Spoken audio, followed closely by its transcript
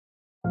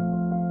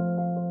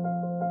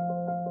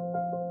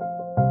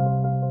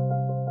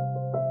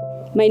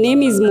My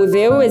name is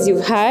Mudeu, as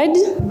you've heard.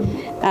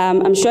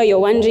 I'm sure you're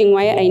wondering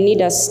why I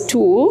need a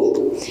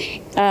stool.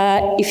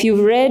 If you've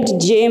read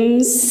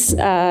James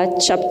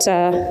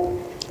chapter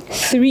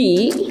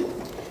 3,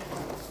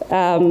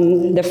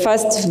 the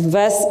first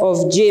verse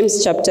of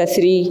James chapter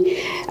 3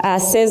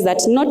 says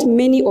that not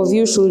many of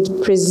you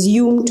should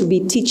presume to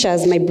be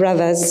teachers, my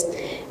brothers,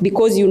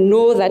 because you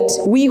know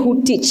that we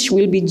who teach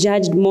will be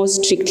judged more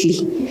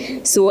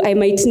strictly. So I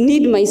might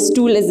need my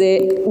stool as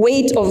the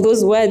weight of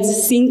those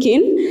words sink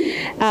in.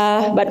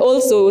 But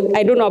also,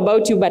 I don't know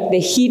about you, but the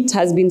heat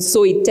has been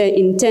so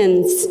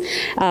intense.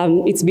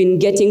 It's been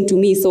getting to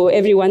me. So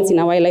every once in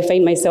a while, I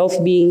find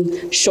myself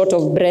being short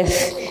of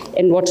breath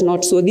and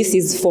whatnot. So this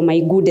is for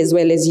my good as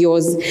well as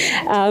yours.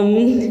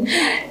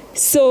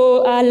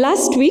 So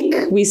last week,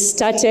 we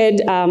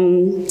started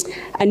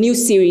a new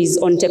series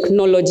on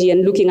technology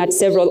and looking at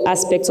several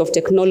aspects of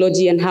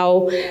technology and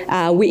how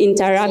we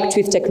interact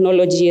with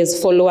technology as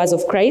followers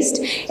of Christ.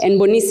 And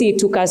Bonisi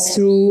took us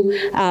through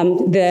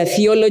the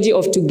theology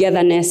of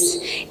togetherness.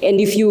 And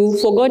if you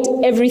forgot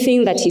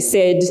everything that he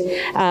said,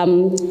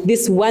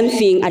 this one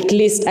thing, at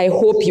least I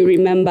hope you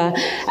remember,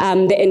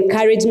 the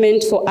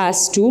encouragement for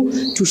us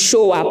to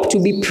show up, to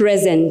be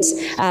present,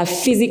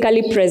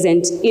 physically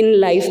present in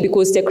life,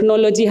 because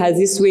technology has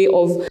this way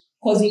of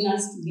causing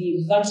us to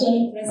be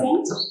virtually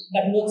present,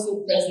 but not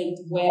so present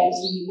where it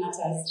really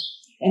matters.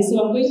 And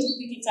so I'm going to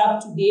pick it up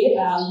today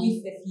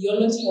with the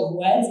theology of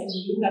words, and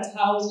we look at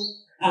how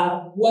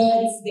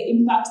words, the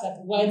impact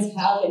that words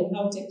have, and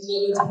how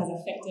technology has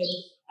affected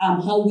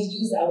how we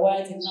use our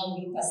words and how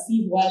we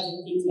perceive words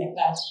and things like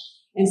that.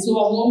 And so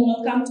a warm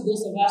welcome to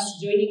those of us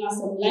joining us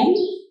online,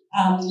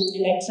 and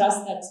I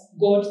trust that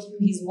God,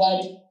 through His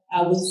word,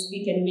 will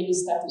speak and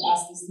minister to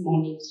us this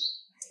morning.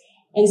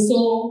 And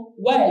so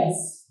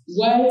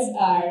words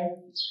are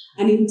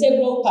an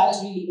integral part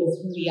really of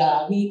who we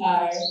are.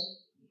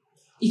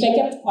 If I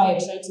kept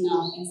quiet right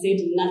now and said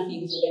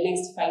nothing for the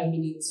next 5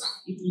 minutes,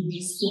 it would be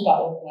super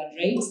awkward,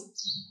 right?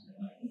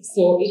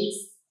 So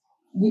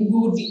we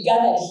would be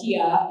gathered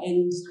here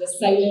and the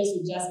silence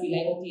would just be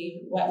like,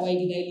 okay, why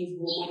did I leave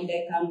home? Why did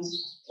I come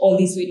all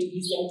this way to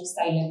listen to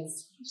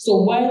silence?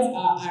 So words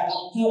are a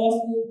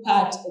powerful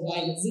part of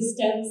our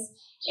existence,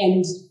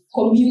 and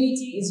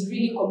community is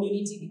really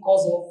community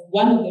because of,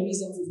 one of the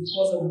reasons is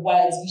because of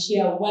words. We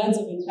share words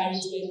of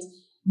encouragement.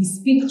 We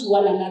speak to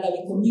one another.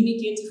 We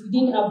communicate. If we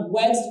didn't have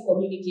words to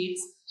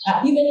communicate,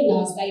 even in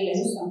our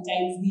silence,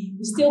 sometimes we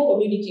still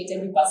communicate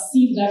and we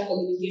perceive that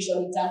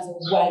communication in terms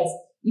of words,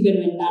 even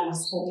when none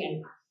is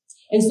spoken.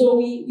 And so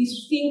we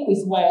think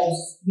with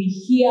words. We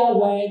hear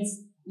words.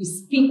 We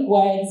speak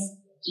words.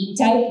 We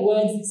type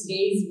words these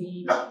days.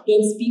 We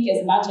don't speak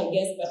as much, I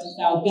guess, but with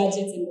our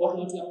gadgets and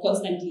whatnot, we are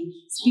constantly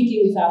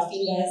speaking with our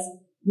fingers.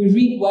 We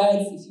read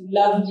words. If you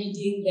love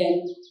reading,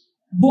 then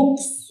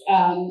books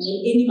and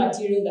any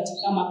material that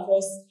you come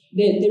across,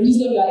 the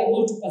reason you are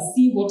able to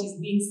perceive what is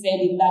being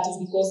said in that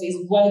is because there's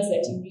words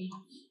that you read.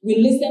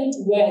 We listen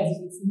to words,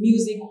 if it's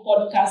music,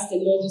 podcasts, and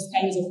all those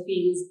kinds of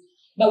things.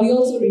 But we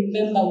also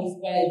remember with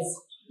words.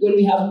 When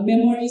we have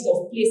memories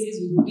of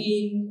places we've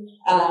been,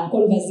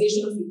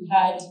 conversations we've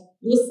had,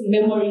 those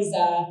memories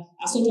are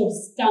sort of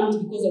stamped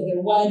because of the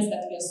words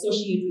that we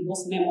associate with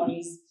those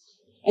memories.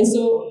 And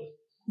so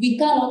we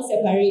cannot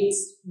separate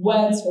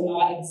words from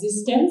our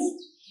existence.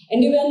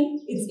 And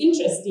even it's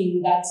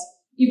interesting that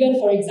even,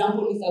 for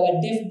example, with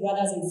our deaf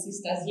brothers and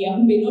sisters here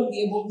who may not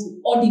be able to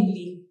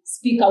audibly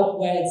speak out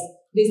words,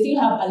 they still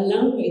have a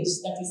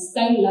language that is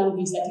sign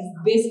language that is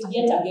based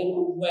yet again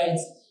on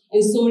words.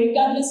 And so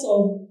regardless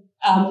of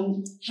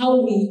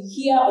how we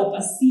hear or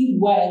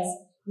perceive words,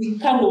 we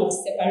cannot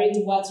separate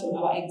words from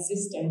our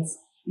existence,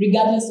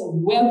 regardless of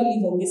where we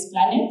live on this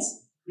planet,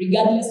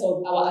 regardless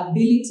of our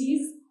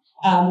abilities,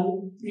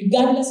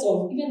 regardless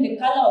of even the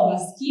color of our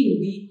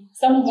skin.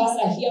 Some of us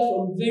are here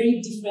from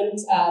very different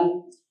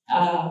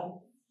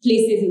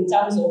places in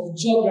terms of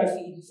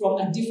geography, from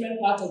a different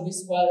part of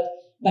this world,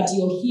 but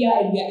you're here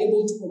and we are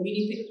able to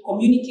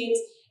communicate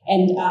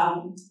and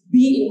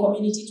be in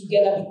community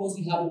together because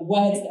we have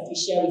words that we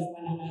share with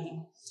one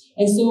another.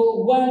 And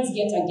so words,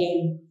 yet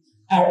again,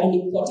 are an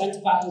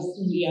important part of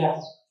who we are.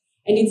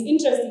 And it's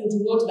interesting to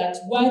note that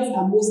words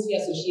are mostly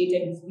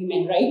associated with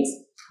women, right?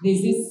 There's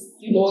this,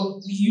 we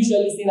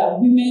usually say that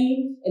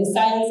women, and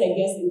science, I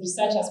guess, and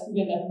research has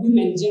proven that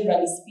women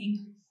generally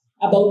speak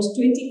about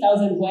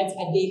 20,000 words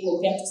a day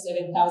compared to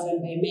 7,000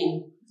 by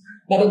men.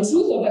 But the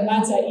truth of the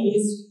matter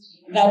is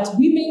that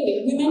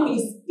women may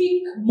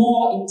speak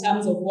more in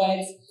terms of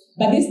words,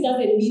 but this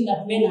doesn't mean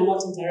that men are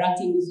not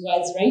interacting with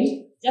words, right?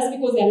 Just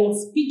because they're not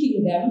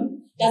speaking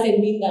them doesn't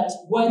mean that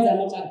words are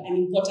not an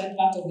important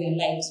part of their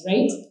lives,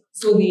 right?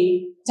 So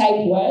they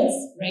type words,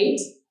 right?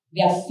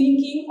 They are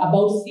thinking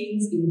about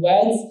things in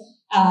words.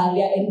 They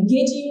are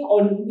engaging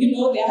on,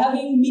 they're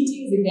having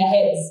meetings in their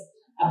heads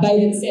by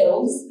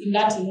themselves in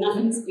that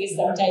nothing space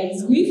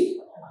sometimes with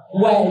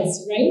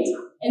words, right?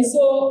 And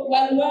so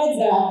while words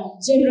are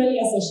generally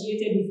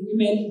associated with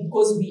women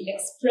because we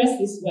express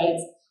these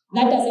words,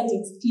 that doesn't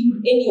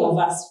exclude any of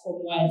us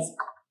from words.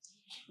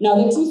 Now,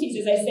 the truth is,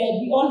 as I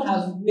said, we all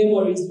have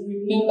memories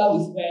we remember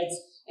with words.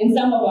 And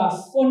some of our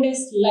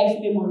fondest life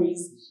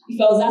memories,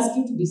 if I was asked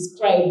you to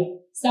describe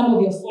some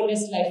of your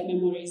fondest life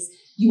memories,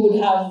 you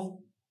would have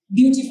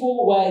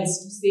beautiful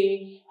words to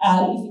say.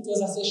 If it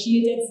was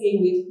associated, say,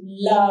 with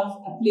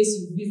love, a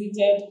place you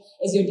visited,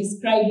 as you're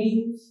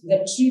describing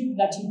the trip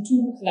that you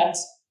took that,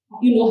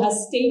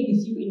 has stayed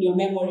with you in your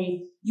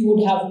memory, you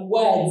would have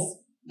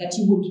words that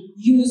you would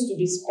use to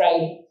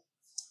describe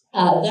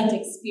that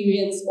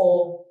experience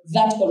or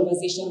that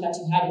conversation that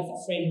you had with a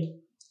friend.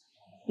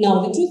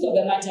 Now, the truth of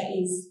the matter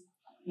is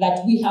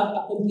that we have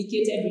a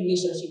complicated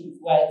relationship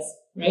with words,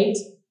 right?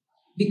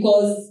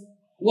 Because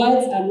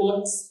words are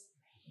not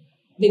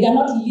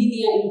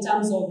linear in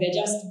terms of they're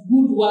just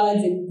good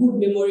words and good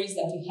memories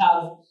that we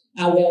have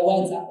where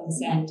words are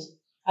concerned.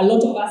 A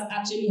lot of us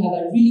actually have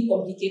a really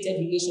complicated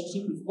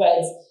relationship with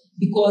words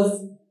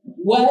because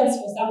words,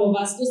 for some of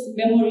us, those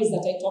memories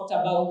that I talked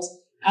about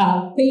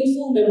are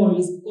painful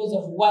memories because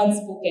of words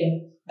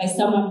spoken by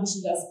someone who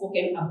should have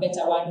spoken a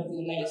better word of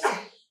your life,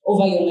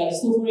 over your life.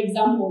 So, for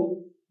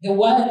example, the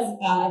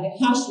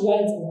harsh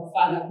words of a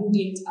father who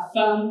didn't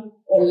affirm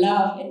or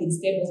love and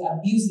instead was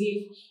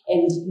abusive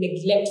and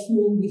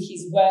neglectful with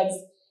his words,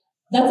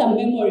 that's a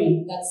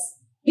memory that's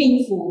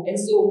painful. And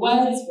so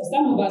words, for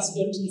some of us,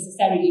 don't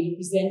necessarily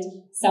represent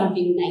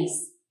something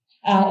nice.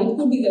 It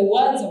could be the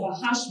words of a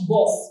harsh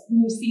boss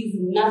who sees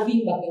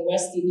nothing but the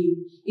worst in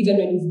you, even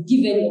when you've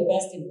given your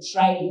best and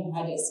tried your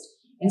hardest.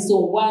 And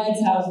so words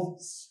have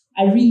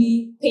a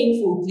really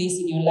painful place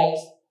in your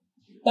life.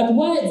 But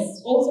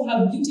words also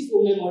have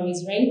beautiful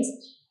memories, right?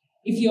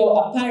 If you're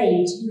a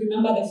parent, you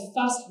remember the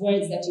first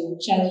words that your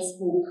child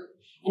spoke.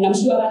 And I'm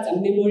sure that's a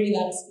memory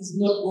that is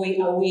not going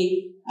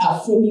away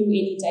from you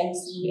anytime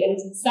soon.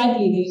 And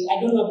sadly, I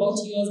don't know about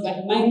yours,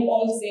 but mine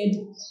all said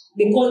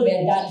they call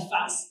their dad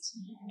fast.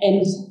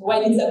 And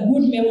while it's a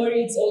good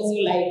memory, it's also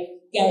like,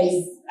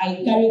 guys,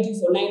 I carried you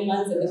for 9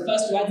 months and the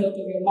first words out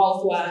of your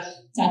mouth were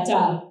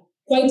tata.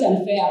 Quite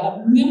unfair,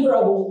 but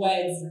memorable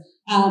words.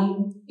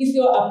 If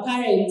you're a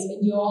parent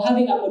and you're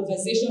having a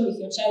conversation with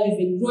your child as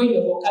they grow their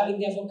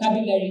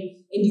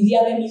vocabulary, and you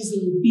hear them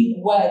using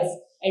big words.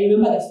 I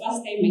remember the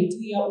first time my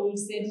 2-year-old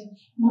said,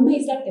 "Mama,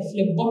 is that the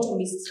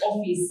phlebotomist's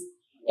office?"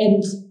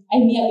 And I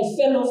nearly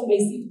fell off my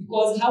seat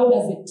because how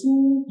does a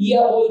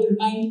 2-year-old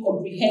mind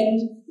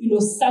comprehend,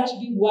 such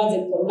big words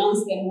and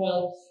pronounce them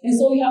well? And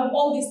so we have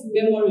all these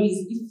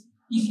memories.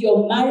 If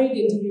you're married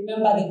and you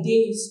remember the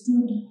day you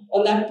stood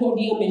on that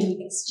podium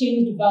and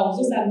exchanged vows,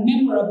 those are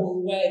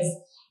memorable words.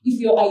 If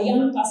you're a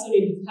young person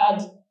and you've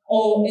had,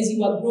 or as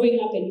you were growing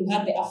up and you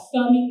had the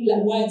affirming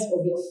words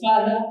of your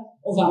father,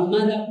 of a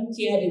mother who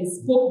cared and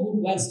spoke good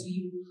words to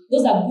you,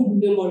 those are good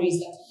memories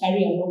that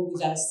carry along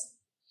with us.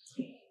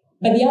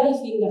 But the other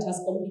thing that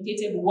has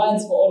complicated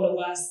words for all of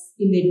us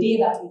in the day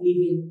that we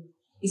live in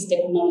is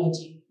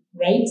technology,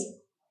 right?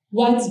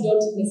 Words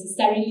don't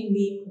necessarily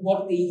mean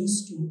what they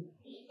used to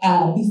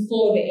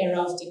before the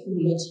era of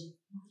technology.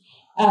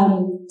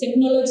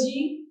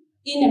 Technology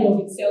in and of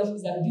itself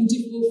is a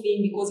beautiful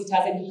thing because it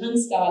has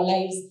enhanced our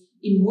lives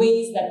in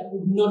ways that we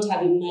would not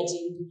have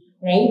imagined,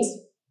 right?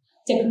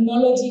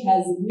 Technology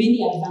has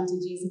many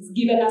advantages. It's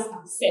given us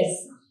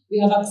access. We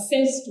have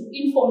access to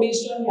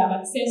information, we have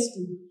access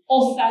to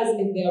authors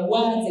and their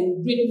words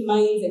and great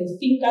minds and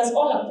thinkers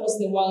all across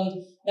the world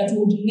that we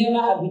would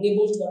never have been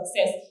able to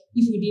access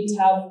if we didn't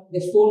have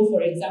the phone,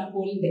 for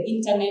example, the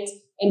internet,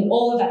 and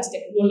all that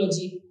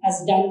technology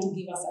has done to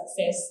give us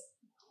access.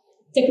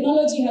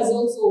 Technology has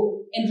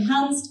also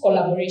enhanced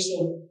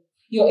collaboration.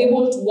 You're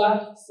able to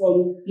work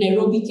from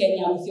Nairobi,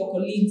 Kenya with your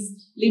colleagues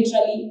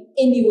literally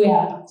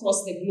anywhere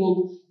across the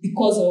globe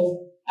because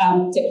of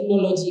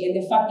technology and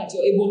the fact that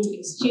you're able to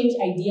exchange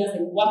ideas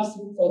and work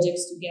through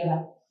projects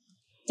together.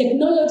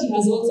 Technology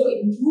has also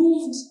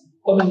improved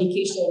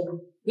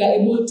communication. We are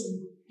able to,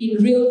 in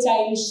real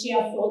time,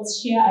 share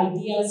thoughts, share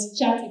ideas,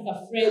 chat with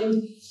a friend,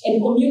 and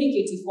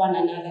communicate with one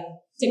another.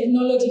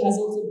 Technology has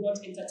also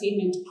brought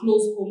entertainment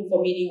close home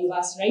for many of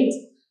us, right?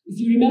 If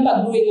you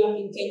remember growing up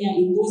in Kenya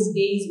in those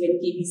days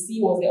when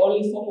KBC was the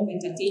only form of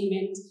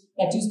entertainment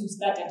that used to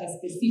start at a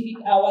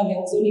specific hour, there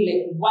was only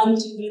like one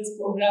children's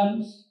program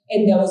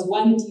and there was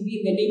one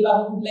TV in the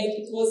neighborhood.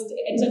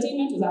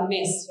 Entertainment was a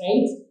mess,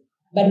 right?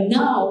 But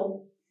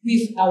now,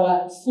 with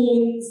our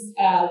phones,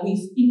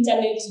 with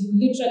internet, you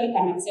literally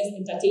can access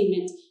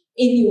entertainment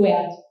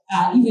anywhere,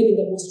 even in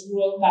the most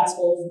rural parts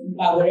of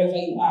wherever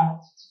you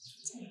are.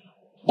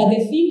 But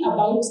the thing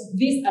about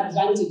these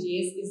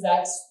advantages is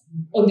that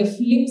on the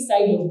flip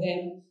side of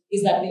them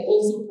is that they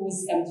also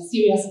pose some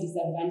serious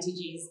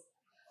disadvantages.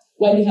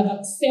 While we have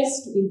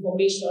access to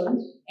information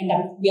and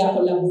that we are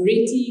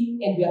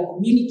collaborating and we are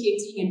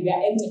communicating and we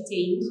are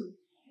entertained,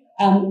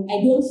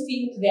 I don't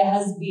think there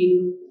has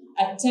been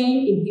a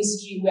time in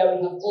history where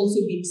we have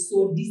also been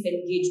so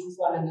disengaged with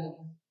one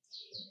another.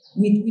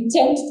 We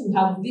tend to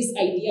have this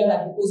idea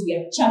that because we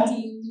are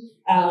chatting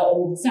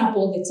on WhatsApp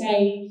all the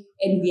time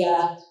and we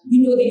are,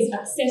 there's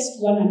access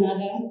to one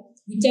another,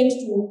 it tends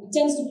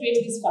to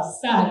create this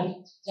facade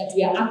that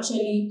we are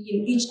actually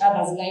in each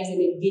other's lives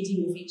and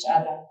engaging with each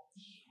other.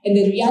 And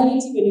the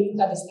reality, when you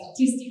look at the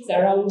statistics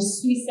around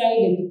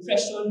suicide and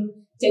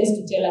depression, tends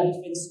to tell a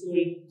different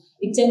story.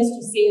 It tends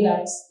to say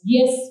that,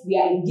 yes, we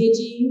are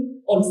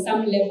engaging on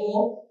some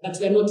level, but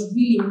we are not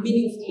really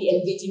meaningfully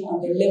engaging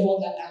on the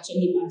level that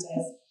actually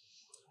matters.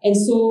 And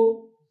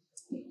so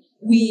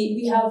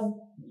we have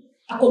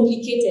a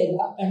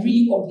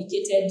really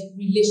complicated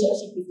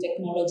relationship with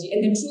technology.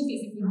 And the truth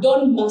is, if we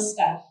don't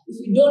master, if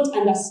we don't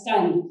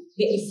understand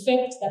the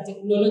effect that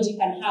technology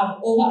can have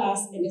over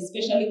us, and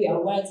especially where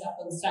our words are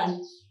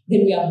concerned,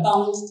 then we are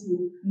bound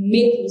to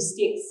make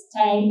mistakes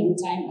time and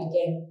time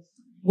again,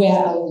 where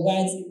our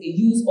words in the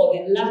use or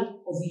the lack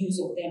of use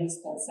of them is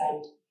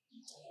concerned.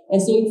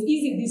 And so it's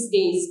easy these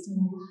days to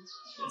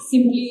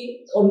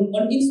simply on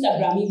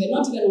Instagram, even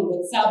not even on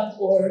WhatsApp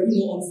or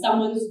on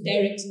someone's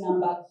direct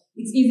number,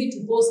 it's easy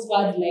to post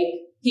words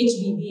like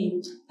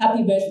HBD,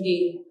 happy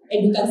birthday,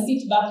 and you can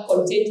sit back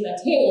content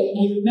that, hey,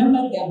 I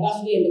remembered their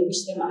birthday and I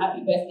wish them a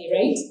happy birthday,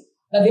 right?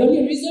 But the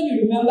only reason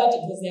you remembered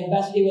it was their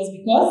birthday was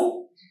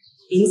because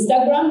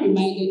Instagram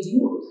reminded you,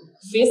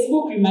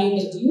 Facebook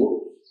reminded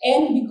you,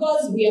 and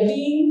because we are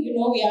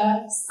we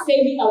are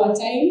saving our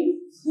time.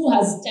 Who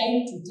has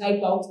time to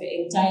type out the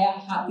entire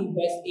happy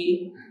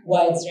birthday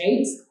words,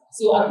 right?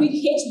 So a quick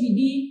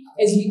HBD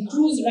as we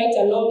cruise right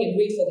along and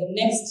wait for the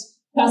next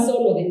person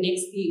or the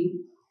next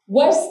thing.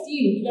 Worse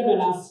still, even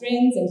when our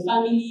friends and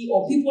family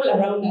or people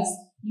around us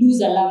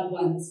lose a loved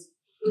ones.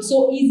 It's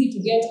so easy to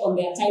get on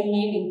their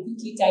timeline and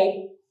quickly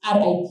type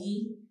RIP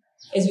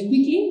as we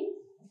quickly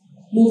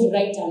move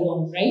right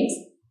along, right?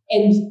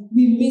 And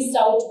we miss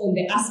out on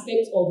the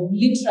aspect of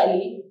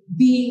literally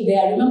being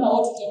there. Remember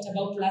what we talked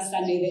about last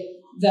Sunday,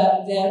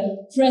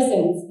 the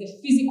presence, the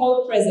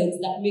physical presence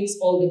that makes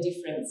all the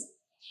difference.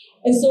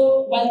 And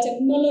so while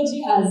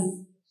technology has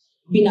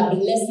been a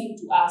blessing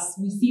to us,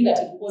 we see that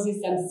it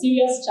poses some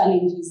serious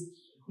challenges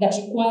that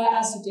require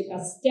us to take a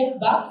step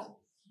back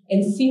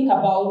and think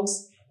about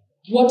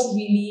what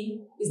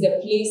really is the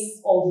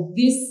place of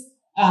this,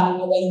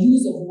 our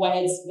use of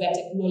words where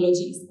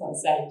technology is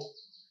concerned.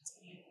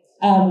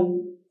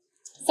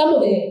 Some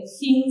of the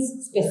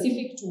things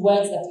specific to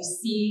words that we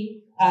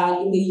see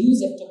in the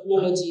use of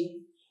technology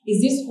is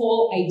this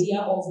whole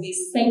idea of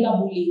this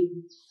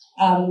cyberbullying.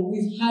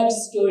 We've heard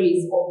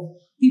stories of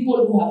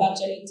people who have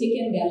actually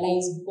taken their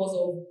lives because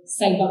of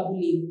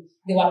cyberbullying.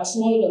 They were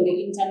trolled on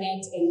the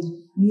internet and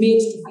made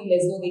to feel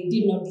as though they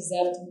did not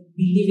deserve to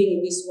be living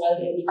in this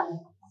world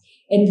anymore.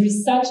 And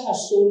research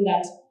has shown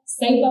that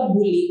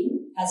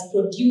cyberbullying has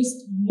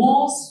produced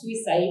more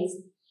suicides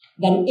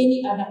than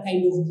any other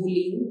kind of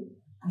bullying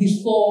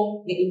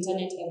before the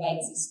internet ever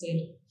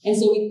existed. And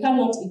so we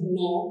cannot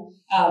ignore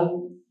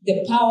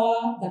the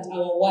power that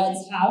our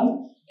words have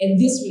and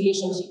this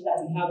relationship that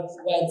we have with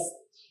words,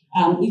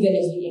 even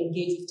as we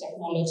engage with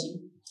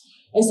technology.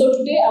 And so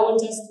today I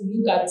want us to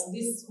look at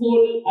this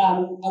whole,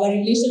 our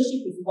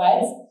relationship with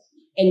words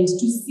and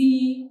to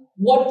see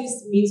what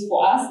this means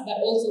for us, but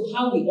also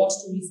how we ought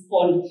to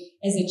respond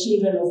as the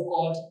children of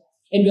God.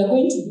 And we are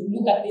going to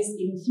look at this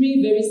in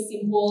three very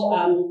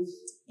simple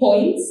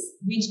points,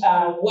 which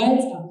are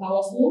words are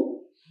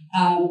powerful.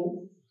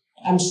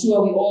 I'm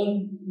sure we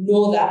all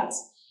know that.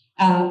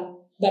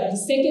 But the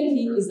second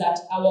thing is that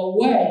our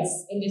words,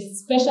 and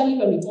especially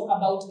when we talk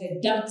about the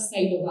dark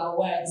side of our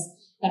words,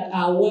 that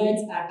our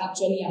words are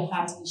actually a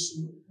heart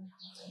issue.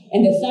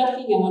 And the third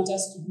thing I want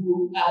us to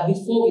do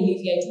before we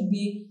leave here, it would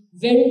be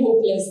very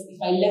hopeless if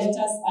I left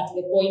us at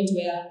the point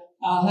where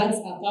our words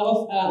are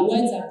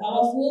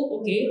powerful.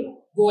 Okay,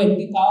 go and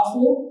be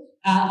powerful.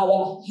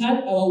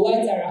 Our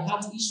words are a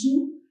heart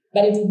issue,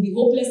 but it would be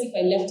hopeless if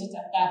I left it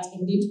at that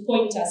and didn't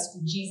point us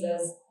to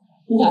Jesus,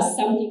 who has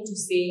something to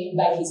say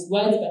by his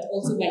words, but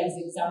also by his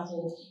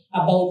example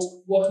about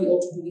what we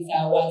ought to do with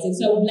our words. And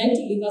so I would like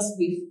to leave us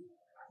with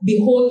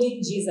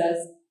beholding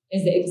Jesus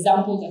as the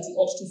example that we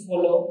ought to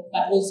follow,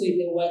 but also in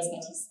the words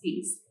that he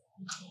speaks.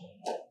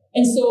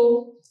 And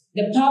so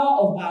the power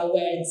of our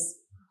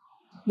words.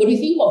 When we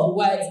think of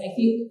words, I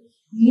think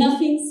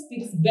nothing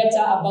speaks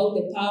better about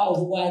the power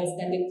of words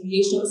than the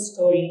creation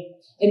story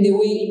and the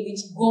way in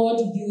which God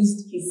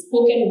used his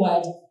spoken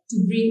word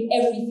to bring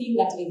everything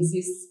that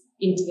exists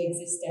into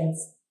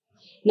existence.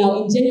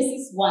 Now, in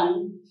Genesis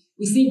 1,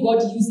 we see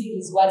God using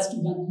his words to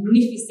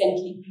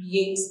magnificently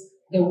create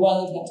the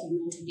world that we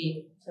know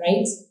today,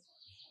 right?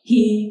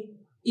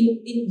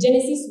 In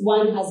Genesis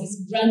 1 has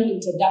this grand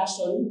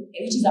introduction,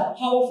 which is a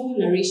powerful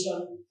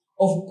narration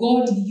of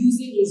God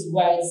using his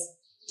words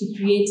to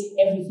create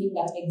everything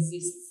that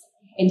exists.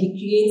 And he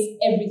creates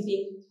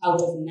everything out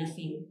of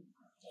nothing.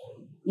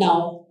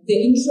 Now, the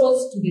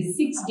intros to the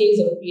 6 days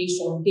of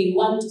creation, day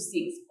 1 to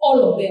 6,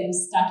 all of them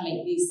start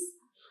like this.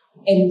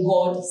 And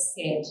God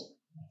said.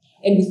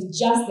 And with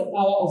just the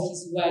power of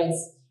his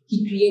words,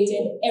 he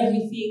created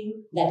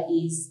everything that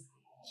is.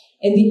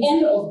 And the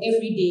end of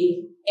every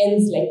day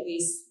ends like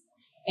this.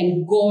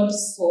 And God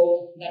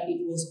saw that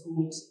it was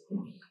good.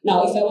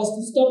 Now, if I was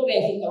to stop there,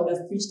 I think I would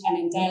have preached an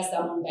entire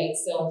sermon by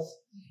itself.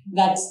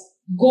 That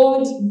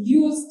God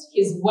used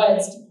his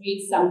words to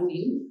create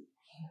something,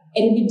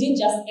 and we didn't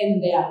just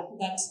end there,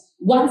 that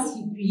once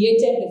he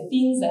created the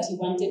things that he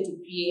wanted to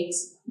create,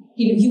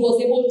 he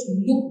was able to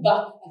look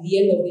back at the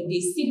end of the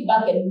day, sit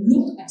back and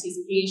look at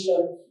his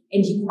creation,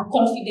 and he could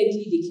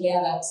confidently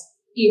declare that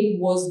it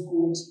was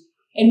good.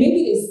 And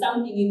maybe there's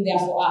something in there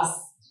for us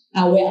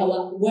where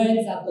our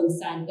words are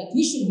concerned, that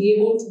we should be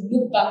able to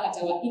look back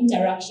at our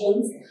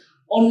interactions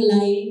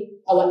online,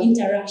 our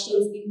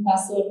interactions in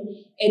person,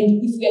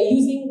 and if we are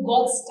using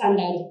God's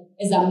standard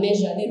as a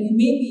measure, then we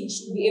maybe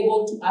should be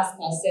able to ask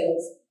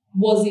ourselves,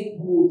 was it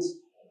good?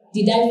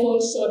 Did I fall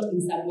short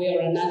in some way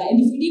or another? And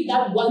if we did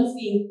that one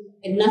thing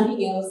and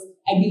nothing else,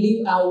 I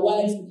believe our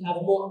words would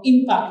have more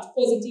impact,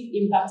 positive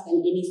impact than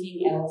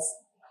anything else.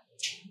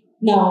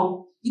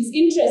 Now, it's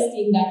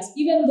interesting that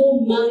even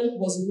though man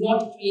was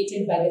not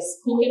created by the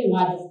spoken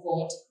word of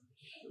God,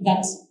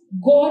 that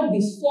God,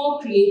 before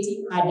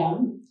creating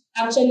Adam,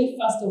 actually,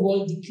 first of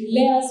all,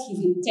 declares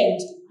his intent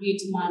to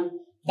create man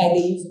by the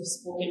use of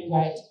spoken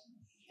word.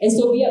 And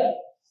so,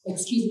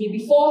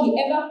 before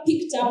he ever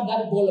picked up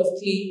that ball of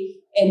clay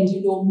and,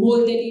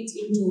 molded it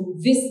into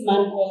this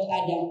man called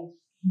Adam,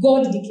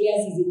 God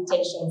declares his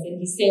intentions. And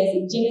he says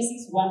in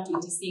Genesis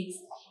 1:26,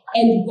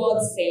 and God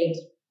said,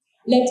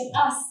 let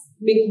us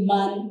make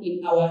man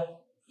in our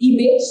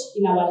image,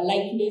 in our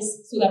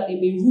likeness, so that they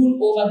may rule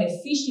over the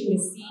fish in the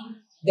sea,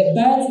 the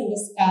birds in the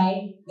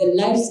sky, the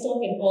livestock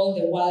and all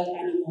the wild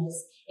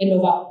animals, and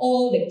over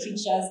all the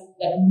creatures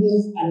that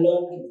move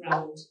along the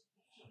ground.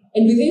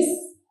 And with this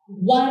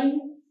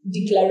one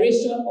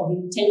declaration of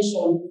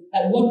intention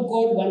that what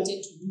God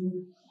wanted to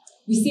do,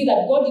 we see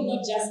that God did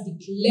not just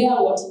declare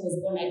what he was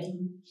going to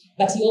do,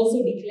 but he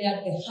also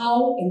declared the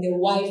how and the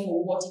why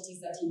for what it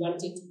is that he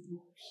wanted to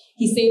do.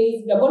 He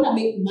says, we're going to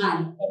make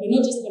man, but we're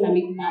not just going to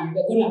make man,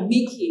 we're going to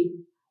make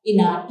him in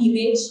our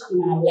image,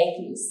 in our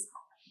likeness.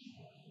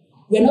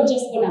 We're not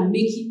just going to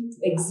make him to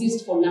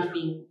exist for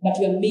nothing, but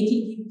we are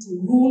making him to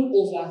rule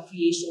over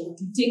creation,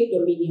 to take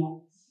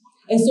dominion.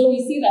 And so we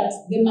see that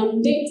the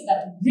mandate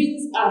that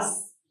brings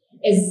us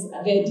as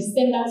the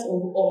descendants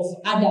of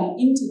Adam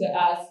into the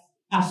earth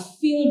are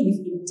filled with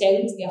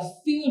intent, they are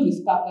filled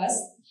with purpose.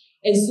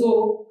 And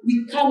so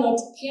we cannot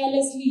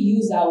carelessly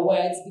use our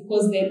words,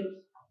 because then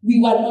we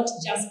were not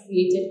just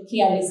created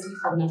carelessly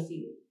for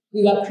nothing.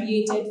 We were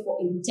created for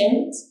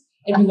intent,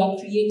 and we were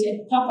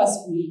created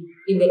purposefully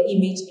in the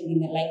image and in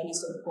the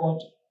likeness of God.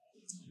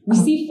 We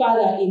see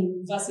further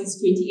in verses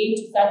 28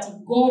 to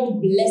 30,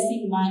 God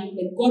blessing man,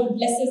 and God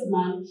blesses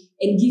man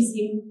and gives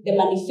him the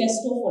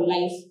manifesto for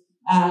life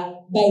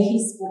by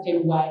his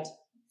spoken word.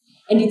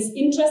 And it's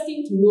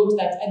interesting to note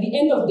that at the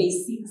end of day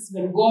 6,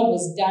 when God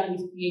was done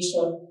with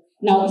creation,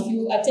 now if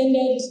you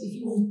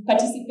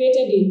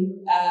participated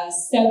in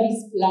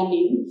service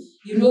planning,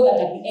 you know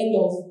that at the end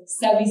of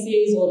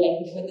services, or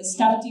like when the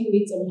staff team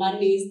meets on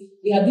Mondays,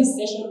 we have this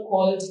session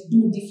called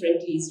Do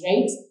Differently's,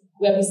 right?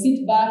 Where we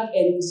sit back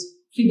and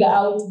figure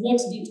out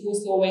what did go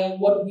so well,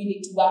 what we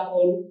need to work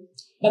on.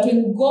 But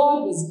when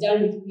God was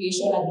done with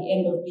creation at the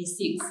end of day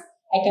 6,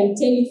 I can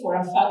tell you for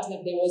a fact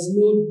that there was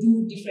no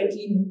Do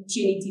Differently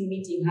Trinity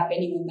meeting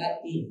happening on that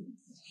day.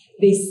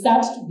 They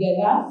sat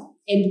together,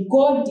 and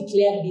God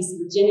declared this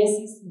in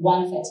Genesis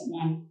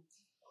 1:31.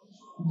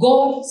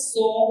 God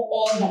saw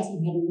all that he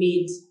had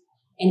made,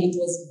 and it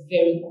was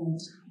very good.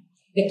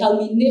 The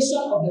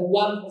culmination of the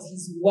work of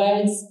his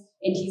words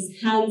and his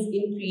hands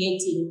in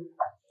creating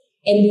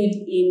ended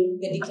in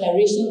the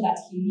declaration that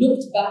he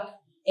looked back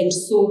and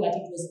saw that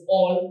it was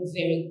all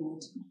very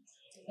good.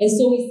 And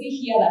so we see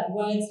here that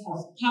words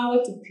have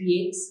power to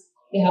create.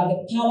 They have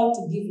the power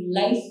to give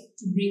life,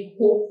 to bring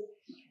hope,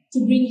 to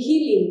bring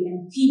healing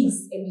and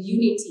peace and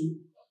unity.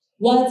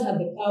 Words have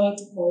the power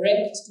to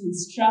correct, to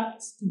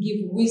instruct, to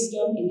give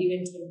wisdom, and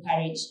even to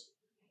encourage.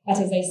 But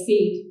as I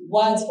said,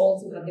 words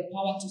also have the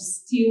power to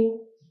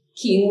steal,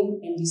 kill,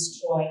 and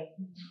destroy.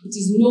 It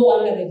is no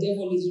wonder the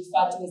devil is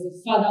referred to as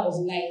the father of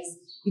lies,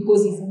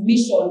 because his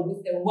mission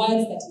with the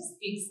words that he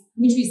speaks,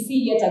 which we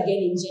see yet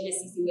again in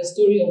Genesis in the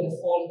story of the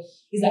fall,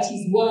 is that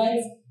his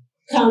words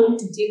come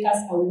to take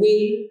us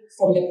away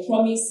from the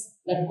promise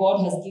that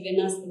God has given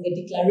us and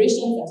the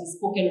declaration that is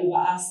spoken over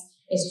us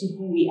as to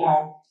who we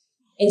are.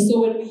 And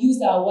so when we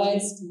use our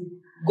words to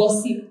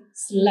gossip,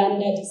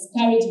 slander,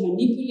 discourage,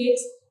 manipulate,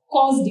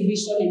 cause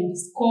division and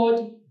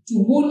discord, to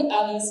wound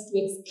others, to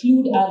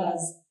exclude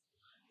others,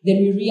 then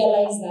we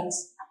realize that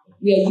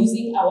we are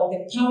using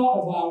the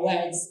power of our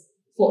words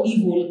for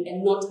evil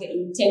and not the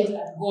intent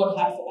that God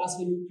had for us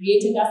when he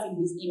created us in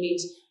his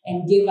image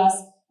and gave us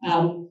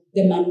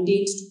the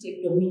mandate to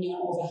take dominion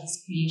over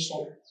his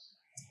creation.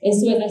 And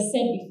so, as I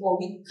said before,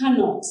 we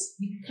cannot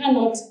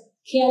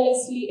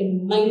carelessly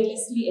and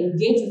mindlessly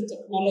engage with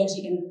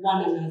technology and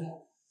one another.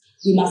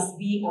 We must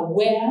be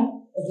aware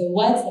of the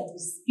words that we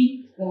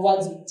speak, the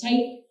words we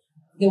type,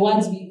 the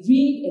words we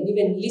read and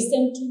even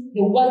listen to,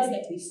 the words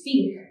that we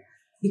think,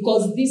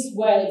 because these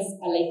words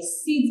are like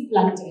seeds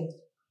planted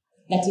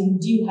that in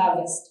due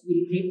harvest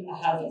will reap a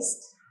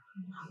harvest.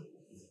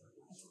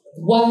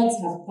 Words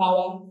have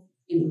power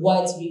and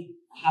words reap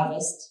a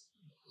harvest.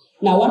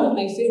 Now, one of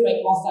my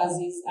favorite authors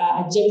is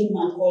a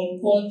gentleman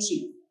called Paul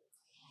Tripp.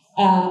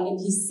 And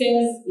he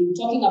says, in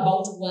talking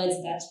about words,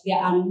 that there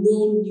are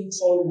no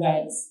neutral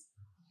words.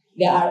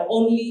 There are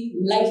only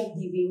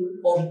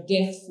life-giving or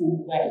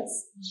deathful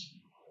words.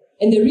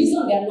 And the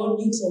reason there are no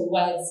neutral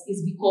words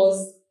is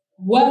because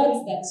words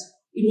that,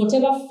 in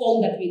whatever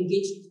form that we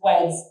engage with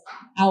words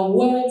are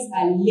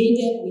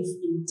laden with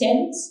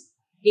intent,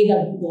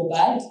 either good or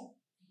bad.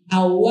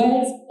 Our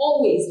words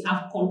always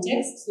have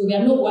context, so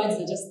there are no words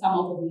that just come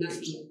out of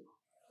nothing.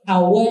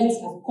 Our words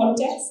have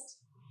context,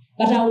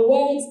 but our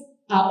words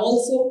are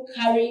also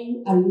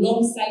carrying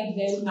alongside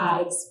them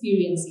our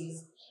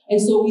experiences. And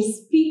so we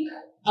speak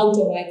out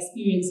of our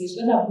experiences,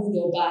 whether good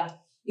or bad.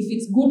 If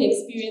it's good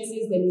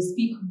experiences, then we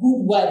speak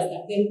good words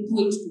that then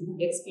point to good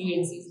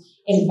experiences,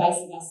 and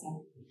vice versa.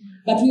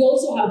 But we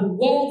also have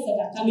words that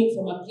are coming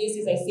from a place,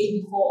 as I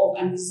said before,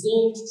 of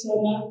unresolved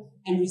trauma,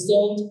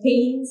 unresolved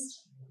pains.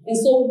 And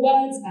so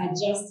words are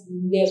just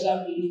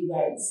never really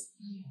words,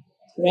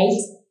 right?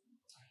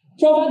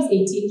 Proverbs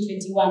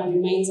 18:21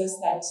 reminds us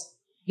that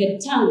the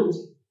tongue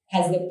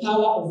has the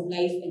power of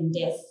life and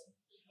death,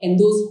 and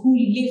those who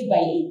live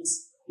by it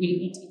will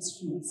eat its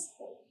fruits.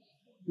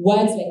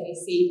 Words, like I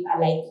said,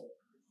 are like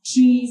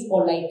trees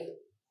or like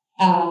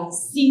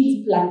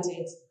seeds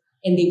planted,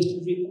 and they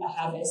will reap a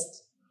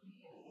harvest.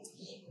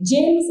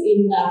 James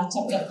in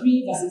chapter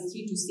 3, verses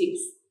 3 to 6,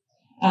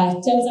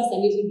 tells us a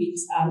little bit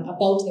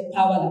about the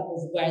power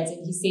of words,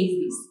 and he says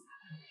this: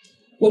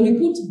 when we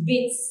put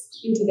bits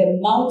into the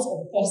mouths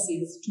of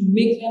horses to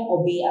make them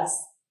obey us,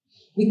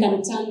 we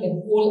can turn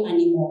the whole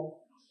animal.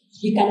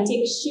 We can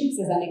take ships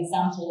as an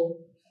example.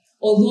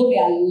 Although they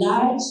are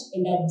large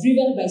and are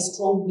driven by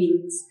strong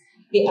winds,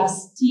 they are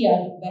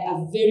steered by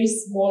a very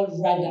small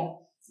rudder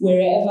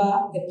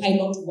wherever the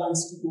pilot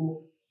wants to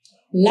go.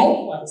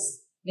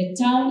 Likewise, the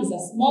tongue is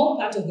a small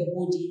part of the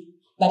body,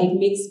 but it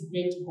makes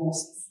great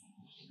boasts.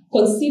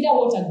 Consider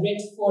what a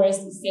great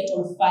forest is set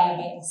on fire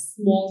by a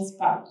small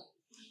spark.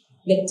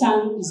 The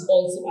tongue is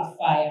also a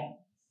fire,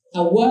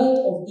 a world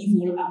of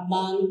evil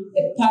among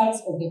the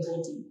parts of the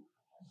body.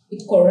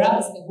 It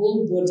corrupts the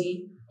whole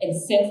body and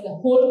sets the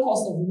whole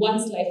course of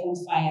one's life on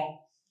fire,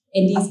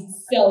 and is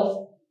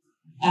itself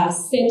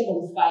set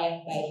on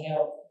fire by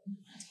hell.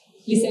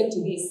 Listen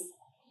to this.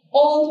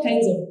 All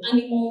kinds of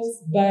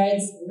animals,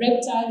 birds,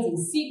 reptiles, and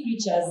sea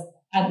creatures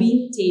are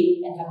being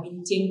tamed and have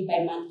been tamed by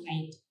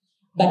mankind,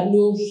 but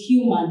no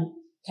human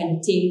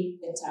can tame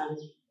the tongue.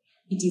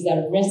 It is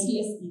a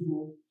restless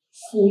evil,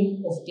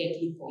 full of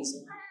deadly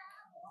poison.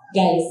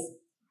 Guys,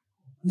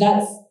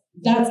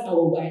 that's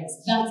our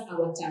words, that's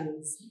our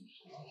tongues.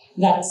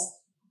 That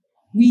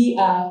we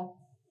are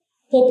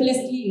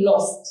hopelessly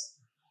lost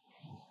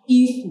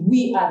if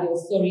we are the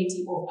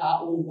authority of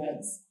our own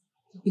words.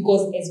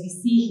 Because as we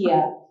see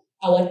here,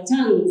 our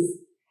tongues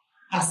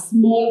are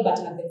small but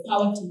have the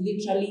power to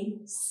literally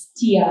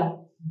steer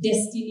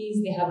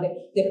destinies. They have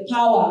the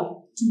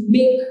power to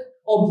make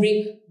or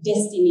break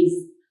destinies.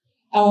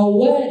 Our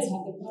words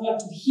have the power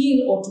to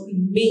heal or to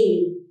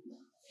maim.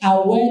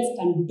 Our words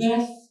can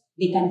birth,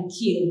 they can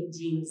kill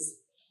dreams.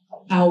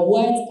 Our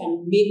words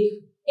can make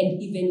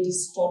and even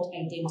distort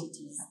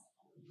identities.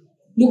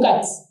 Look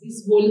at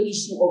this whole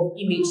issue of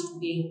image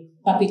today,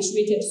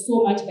 perpetuated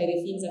so much by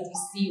the things that we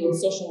see on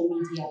social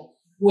media,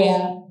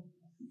 where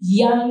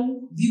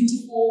young,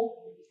 beautiful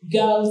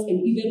girls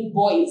and even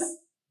boys,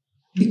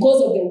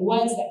 because of the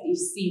words that they've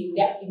seen,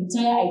 their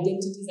entire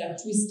identities are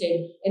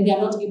twisted, and they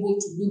are not able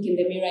to look in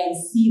the mirror and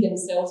see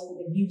themselves for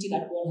the beauty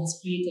that God has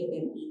created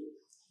them in.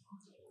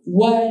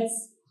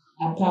 Words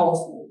are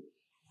powerful.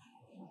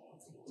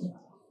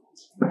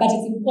 But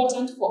it's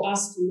important for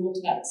us to note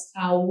that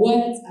our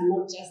words are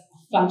not just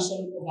a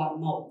function of our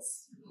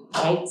mouths,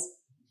 right?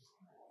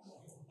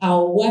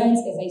 Our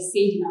words, as I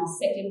said in our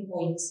second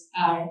point,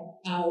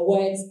 our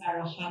words are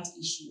a heart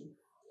issue.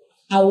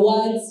 Our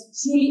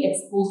words truly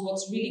expose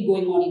what's really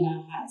going on in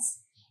our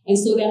hearts. And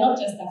so they're not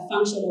just a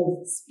function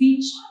of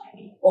speech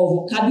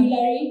or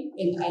vocabulary,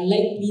 and I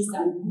like me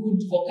some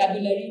good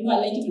vocabulary. I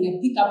like it when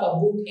I pick up a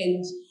book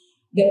and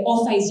the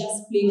author is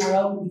just playing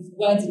around with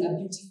words in a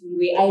beautiful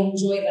way. I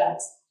enjoy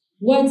that.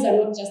 Words are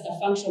not just a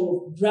function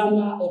of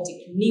grammar or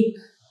technique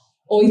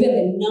or even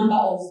the number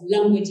of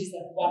languages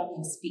that one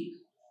can speak.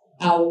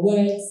 Our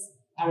words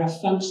are a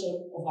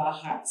function of our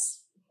hearts.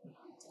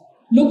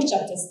 Luke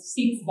chapter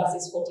 6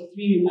 verses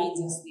 43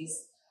 reminds us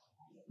this.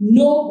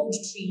 No good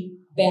tree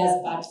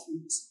bears bad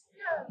fruit,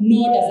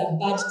 nor does a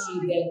bad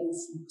tree bear good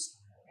fruit.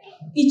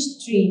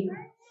 Each tree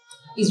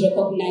is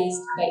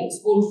recognized by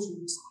its own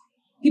fruit.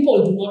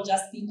 People do not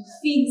just pick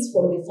figs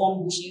from the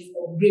thorn bushes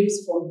or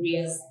grapes from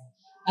briars.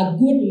 A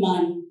good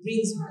man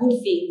brings good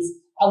things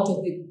out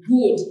of the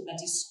good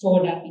that is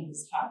stored up in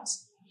his heart.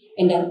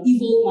 And an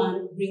evil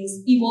man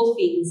brings evil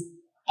things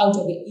out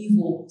of the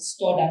evil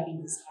stored up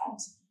in his heart.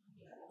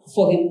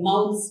 For the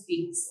mouth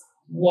speaks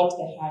what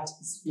the heart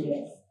is full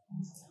of.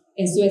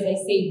 And so, as I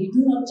say, we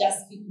do not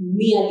just speak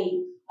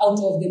merely out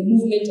of the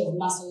movement of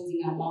muscles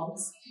in our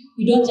mouths.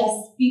 We don't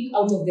just speak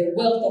out of the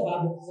wealth of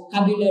our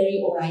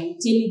vocabulary or our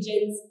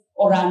intelligence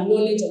or our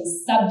knowledge on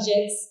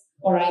subjects,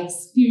 or our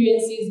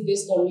experiences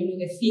based on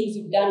the things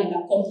we've done and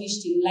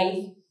accomplished in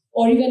life,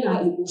 or even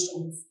our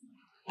emotions.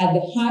 At the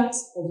heart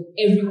of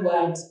every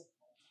word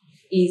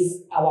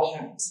is our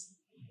heart.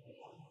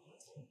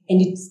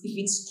 And if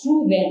it's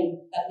true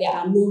then that there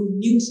are no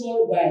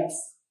neutral words,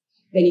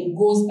 then it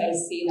goes by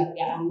saying that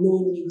there are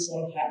no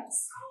neutral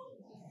hearts.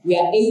 We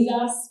are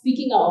either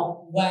speaking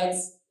our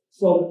words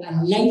from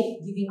a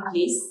life-giving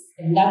place,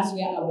 and that's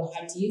where our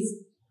heart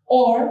is,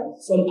 or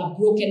from a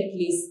broken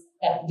place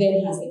that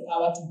then has the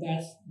power to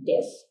birth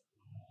death.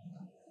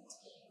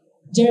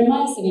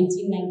 Jeremiah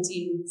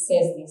 17:19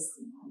 says this: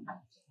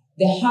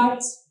 "The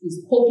heart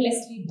is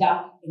hopelessly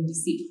dark and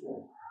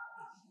deceitful,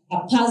 a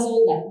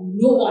puzzle that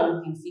no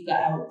one can figure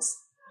out.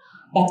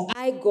 But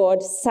I,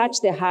 God,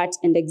 search the heart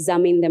and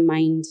examine the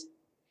mind.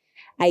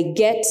 I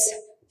get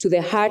to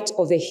the heart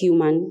of the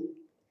human.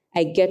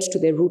 I get to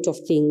the root of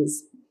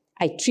things.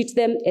 I treat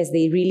them as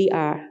they really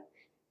are,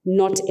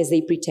 not as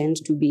they pretend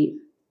to be."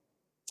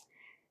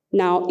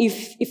 Now,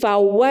 if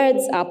our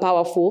words are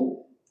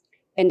powerful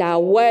and our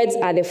words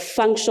are the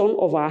function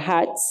of our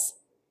hearts,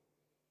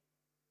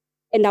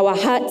 and our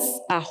hearts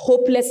are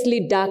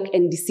hopelessly dark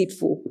and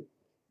deceitful,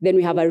 then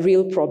we have a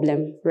real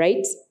problem,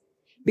 right?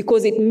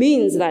 Because it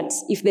means that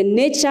if the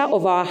nature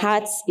of our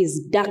hearts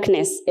is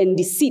darkness and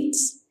deceit,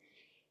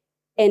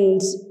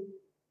 and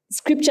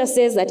Scripture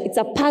says that it's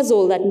a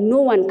puzzle that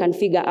no one can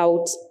figure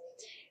out,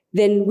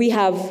 then we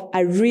have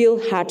a real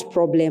heart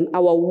problem.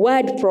 Our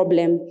word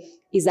problem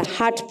is a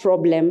heart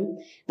problem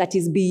that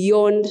is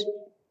beyond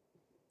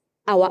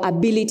our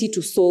ability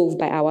to solve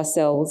by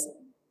ourselves.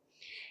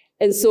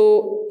 And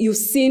so you've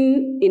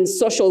seen in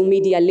social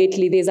media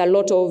lately, there's a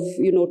lot of,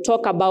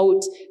 talk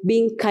about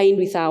being kind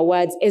with our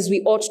words as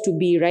we ought to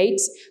be, right?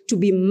 To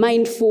be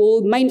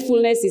mindful.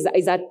 Mindfulness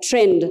is a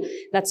trend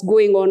that's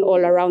going on all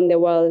around the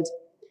world.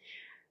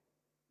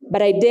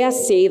 But I dare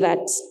say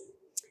that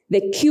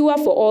the cure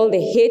for all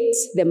the hate,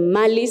 the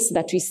malice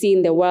that we see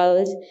in the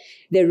world,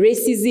 the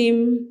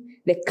racism,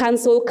 the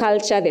cancel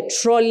culture, the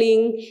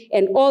trolling,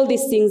 and all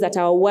these things that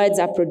our words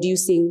are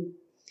producing,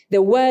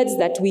 the words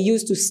that we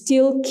use to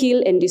steal,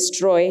 kill, and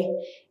destroy,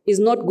 is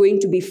not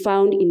going to be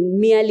found in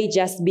merely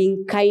just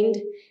being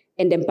kind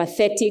and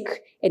empathetic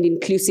and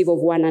inclusive of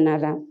one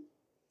another.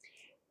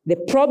 The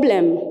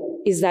problem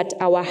is that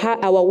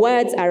our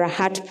words are a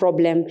heart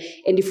problem,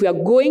 and if we are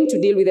going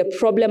to deal with the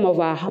problem of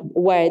our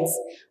words,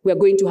 we are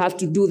going to have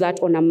to do that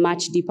on a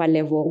much deeper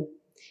level.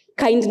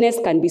 Kindness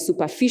can be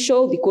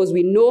superficial because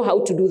we know how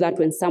to do that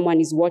when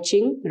someone is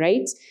watching,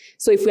 right?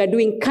 So if we are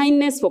doing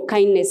kindness for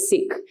kindness'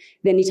 sake,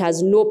 then it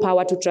has no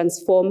power to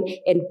transform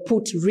and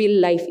put real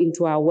life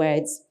into our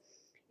words.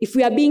 If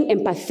we are being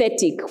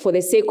empathetic for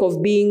the sake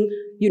of being,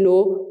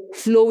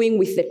 flowing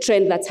with the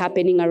trend that's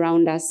happening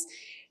around us,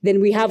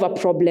 then we have a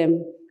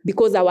problem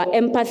because our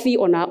empathy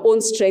on our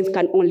own strength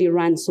can only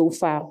run so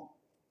far.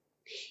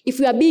 If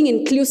we are being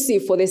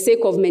inclusive for the sake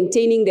of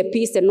maintaining the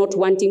peace and not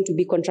wanting to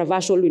be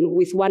controversial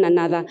with one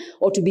another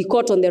or to be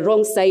caught on the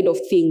wrong side of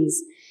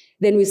things,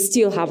 then we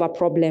still have a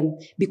problem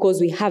because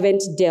we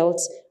haven't dealt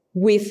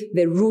with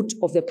the root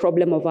of the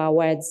problem of our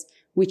words,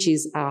 which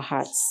is our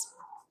hearts.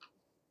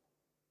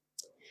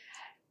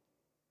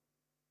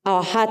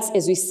 Our hearts,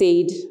 as we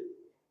said,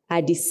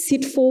 are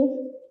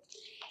deceitful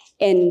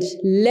and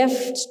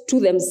left to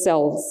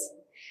themselves.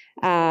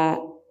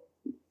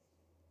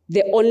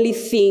 The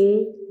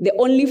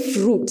only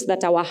fruit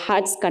that our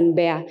hearts can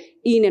bear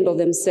in and of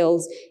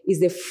themselves is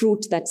the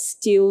fruit that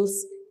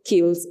steals,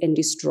 kills, and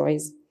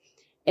destroys.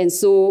 And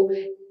so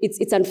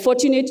it's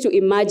unfortunate to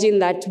imagine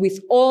that with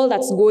all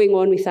that's going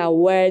on with our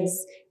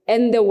words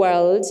and the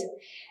world,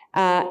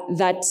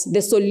 that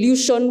the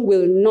solution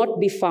will not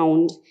be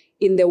found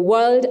in the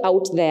world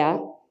out there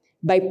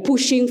by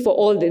pushing for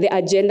all the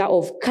agenda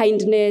of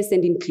kindness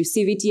and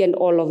inclusivity and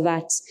all of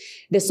that.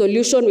 The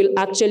solution will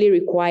actually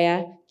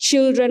require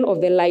children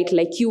of the light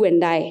like you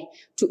and I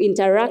to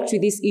interact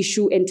with this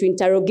issue and to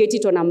interrogate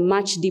it on a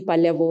much deeper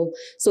level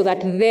so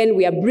that then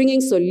we are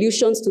bringing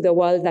solutions to the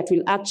world that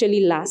will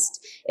actually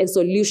last and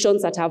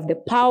solutions that have the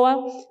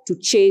power to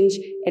change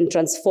and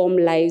transform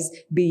lives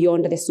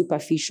beyond the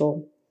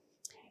superficial.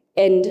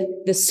 And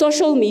the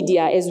social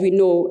media, as we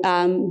know,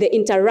 the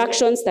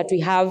interactions that we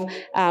have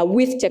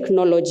with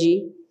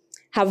technology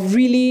have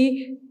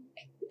really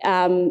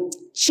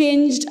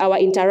changed our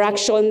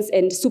interactions,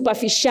 and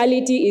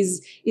superficiality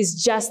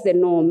is just the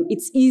norm.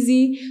 It's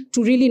easy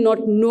to really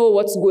not know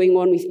what's going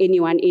on with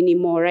anyone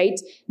anymore, right?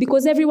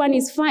 Because everyone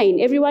is fine.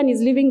 Everyone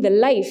is living the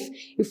life.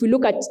 If we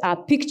look at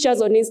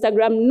pictures on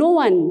Instagram, no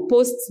one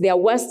posts their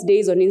worst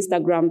days on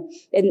Instagram.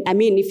 And I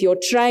mean, if you're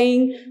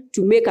trying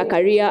to make a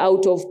career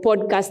out of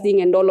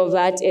podcasting and all of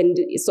that and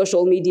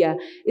social media,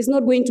 it's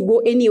not going to go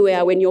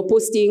anywhere when you're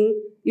posting,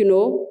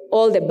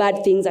 all the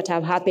bad things that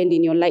have happened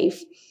in your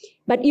life.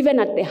 But even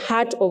at the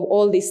heart of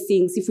all these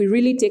things, if we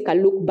really take a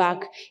look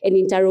back and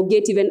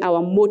interrogate even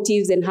our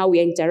motives and how we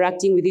are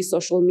interacting with this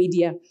social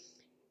media,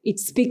 it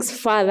speaks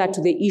further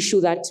to the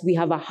issue that we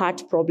have a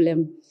heart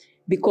problem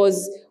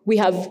because we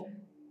have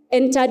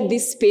entered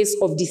this space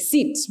of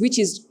deceit, which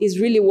is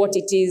really what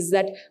it is,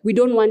 that we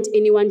don't want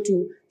anyone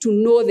to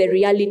know the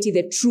reality,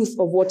 the truth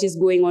of what is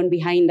going on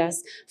behind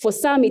us. For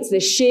some, it's the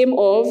shame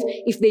of,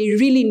 if they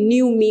really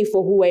knew me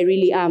for who I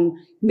really am,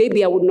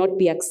 maybe I would not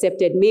be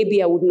accepted,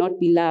 maybe I would not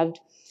be loved.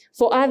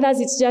 For others,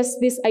 it's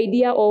just this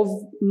idea of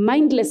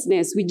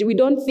mindlessness. We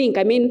don't think.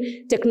 I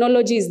mean,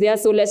 technology is there,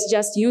 so let's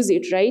just use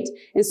it, right?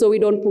 And so we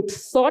don't put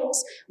thought,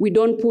 we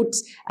don't put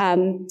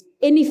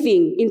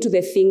anything into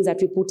the things that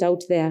we put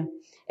out there.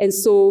 And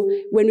so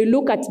when we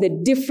look at the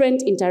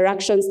different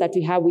interactions that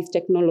we have with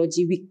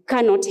technology, we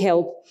cannot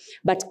help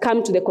but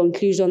come to the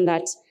conclusion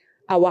that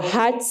our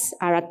hearts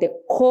are at the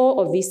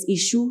core of this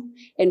issue,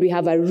 and we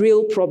have a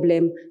real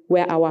problem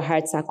where our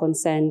hearts are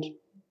concerned.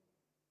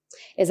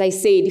 As I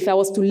said, if I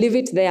was to leave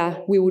it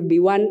there, we would be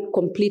one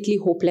completely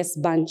hopeless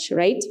bunch,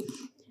 right?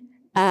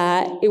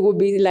 It would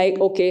be like,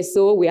 okay,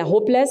 so we are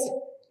hopeless.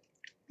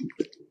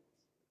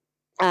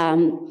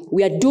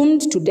 We are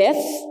doomed to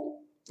death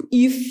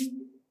if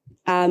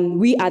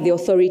we are the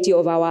authority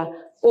of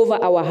over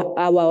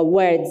our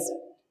words.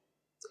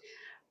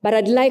 But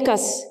I'd like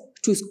us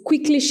to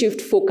quickly shift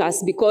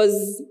focus,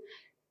 because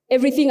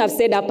everything I've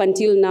said up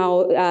until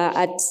now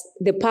at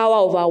the power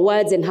of our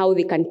words and how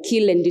they can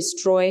kill and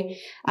destroy,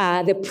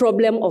 the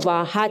problem of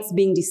our hearts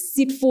being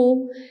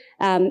deceitful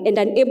and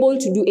unable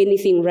to do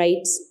anything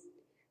right,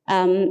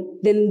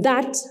 then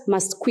that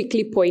must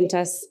quickly point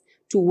us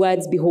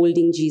towards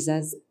beholding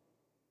Jesus.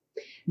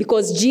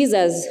 Because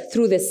Jesus,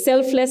 through the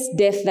selfless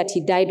death that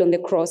he died on the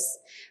cross,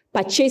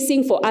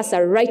 purchasing for us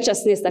a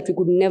righteousness that we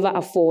could never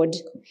afford,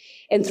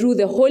 and through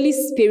the Holy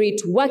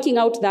Spirit working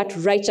out that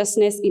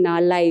righteousness in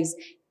our lives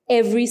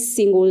every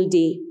single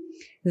day,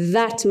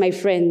 that, my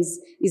friends,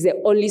 is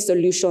the only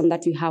solution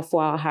that we have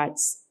for our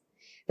hearts.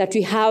 That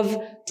we have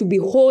to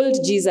behold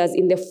Jesus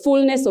in the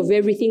fullness of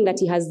everything that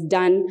he has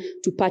done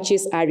to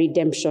purchase our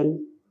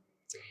redemption.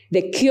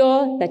 The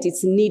cure that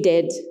is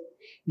needed,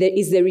 there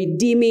is the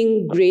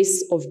redeeming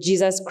grace of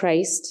Jesus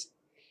Christ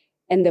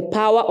and the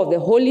power of the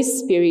Holy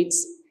Spirit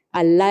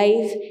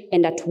alive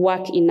and at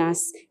work in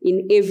us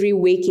in every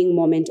waking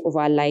moment of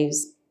our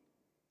lives.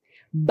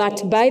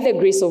 But by the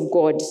grace of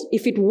God,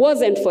 if it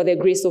wasn't for the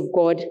grace of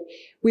God,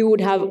 we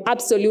would have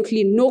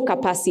absolutely no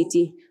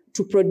capacity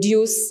to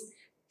produce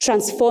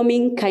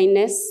transforming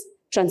kindness,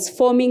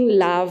 transforming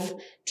love,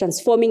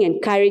 transforming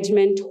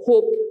encouragement,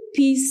 hope,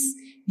 peace,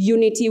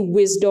 unity,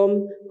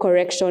 wisdom,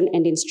 correction,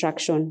 and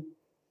instruction.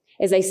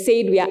 As I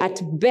said, we are at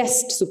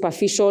best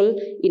superficial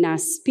in our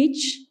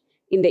speech,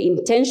 in the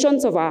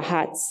intentions of our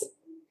hearts,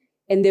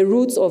 and the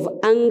roots of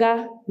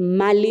anger,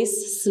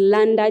 malice,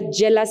 slander,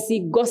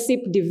 jealousy, gossip,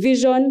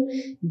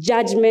 division,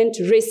 judgment,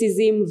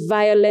 racism,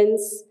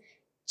 violence,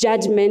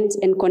 judgment,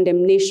 and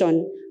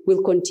condemnation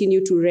will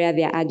continue to rear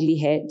their ugly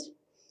head.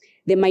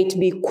 They might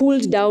be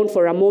cooled down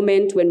for a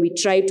moment when we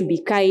try to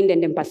be kind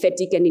and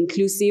empathetic and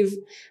inclusive,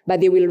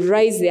 but they will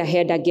rise their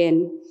head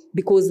again,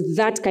 because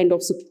that kind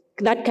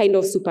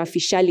of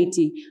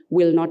superficiality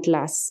will not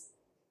last.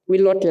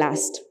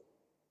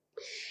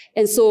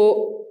 And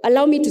so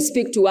allow me to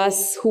speak to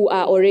us who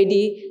are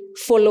already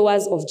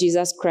followers of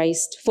Jesus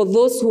Christ, for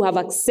those who have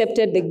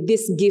accepted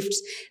this gift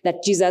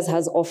that Jesus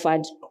has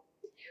offered.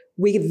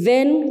 We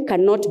then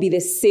cannot be the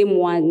same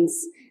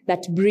ones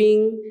that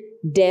bring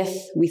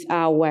death with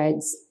our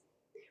words.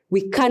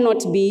 We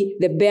cannot be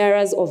the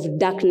bearers of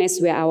darkness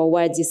where our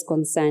words is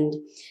concerned.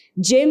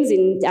 James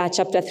in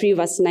chapter 3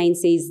 verse 9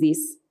 says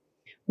this: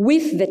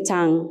 "With the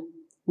tongue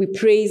we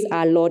praise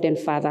our Lord and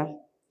Father,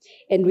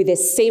 and with the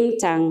same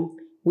tongue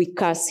we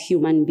curse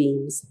human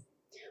beings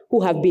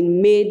who have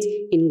been made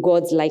in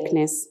God's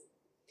likeness.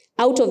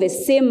 Out of the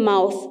same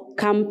mouth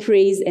come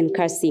praise and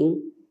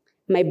cursing.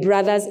 My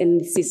brothers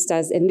and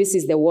sisters," and this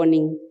is the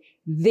warning,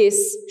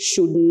 "this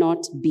should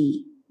not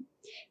be.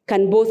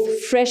 Can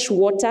both fresh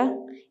water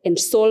and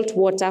salt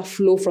water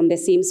flow from the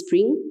same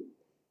spring?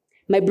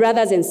 My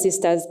brothers and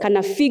sisters, can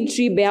a fig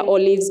tree bear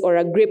olives or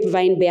a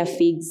grapevine bear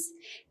figs?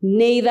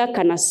 Neither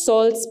can a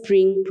salt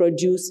spring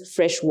produce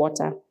fresh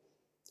water."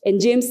 And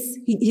James,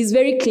 he's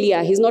very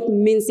clear. He's not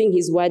mincing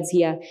his words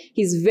here.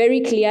 He's very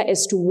clear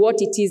as to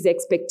what it is the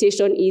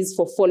expectation is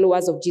for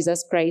followers of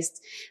Jesus Christ,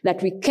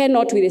 that we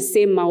cannot with the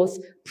same mouth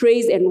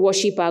praise and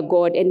worship our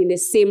God and in the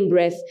same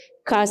breath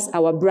curse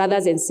our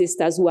brothers and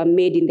sisters who are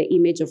made in the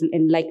image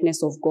and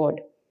likeness of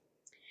God.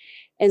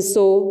 And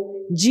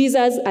so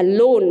Jesus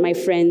alone, my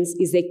friends,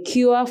 is the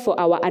cure for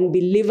our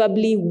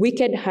unbelievably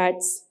wicked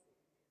hearts,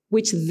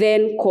 which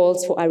then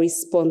calls for a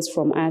response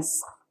from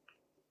us.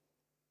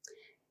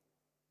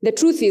 The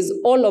truth is,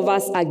 all of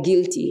us are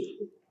guilty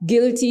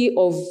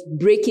of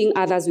breaking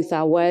others with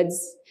our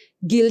words,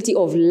 guilty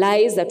of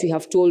lies that we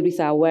have told with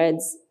our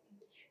words,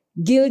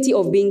 guilty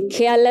of being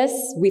careless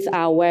with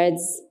our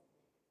words.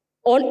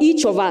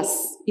 Each of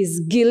us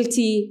is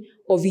guilty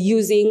of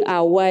using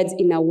our words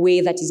in a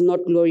way that is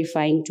not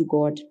glorifying to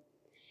God.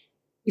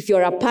 If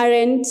you're a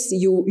parent,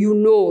 you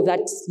know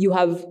that you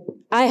have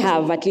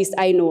at least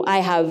I know, I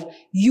have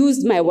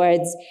used my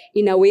words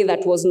in a way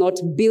that was not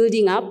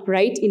building up,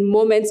 right? In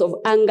moments of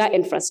anger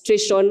and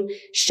frustration,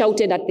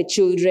 shouted at the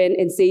children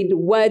and said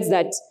words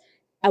that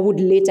I would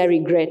later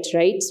regret,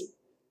 right?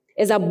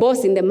 As a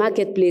boss in the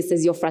marketplace,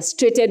 as you're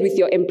frustrated with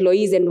your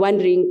employees and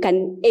wondering,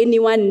 can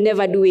anyone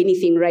never do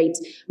anything right?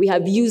 We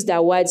have used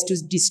our words to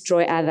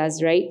destroy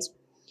others, right?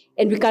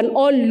 And we can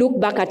all look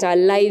back at our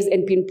lives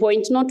and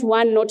pinpoint not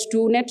 1, not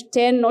 2, not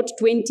 10, not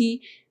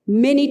 20,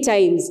 many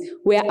times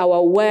where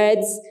our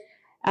words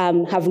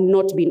have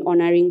not been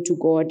honoring to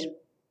God.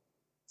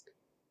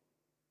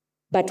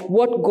 But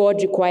what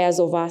God requires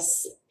of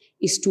us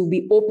is to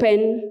be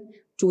open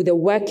to the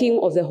working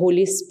of the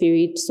Holy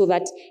Spirit, so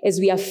that as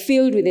we are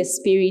filled with the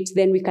Spirit,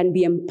 then we can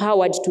be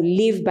empowered to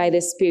live by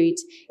the Spirit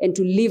and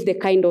to live the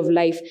kind of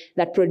life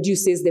that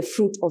produces the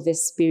fruit of the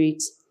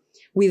Spirit.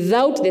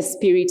 Without the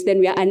Spirit, then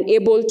we are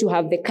unable to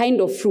have the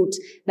kind of fruit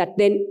that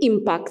then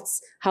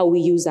impacts how we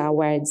use our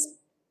words.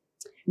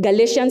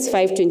 Galatians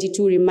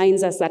 5:22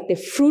 reminds us that the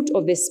fruit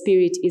of the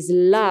Spirit is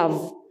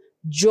love,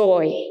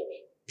 joy,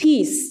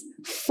 peace,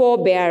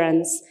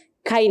 forbearance,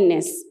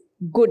 kindness,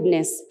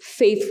 goodness,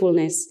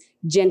 faithfulness,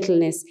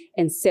 gentleness,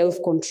 and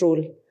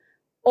self-control,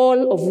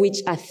 all of which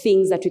are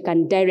things that we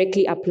can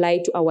directly apply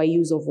to our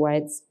use of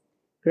words,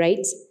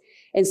 right?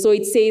 And so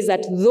it says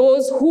that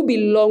those who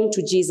belong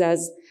to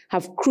Jesus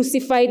have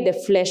crucified the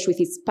flesh with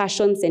its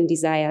passions and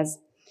desires.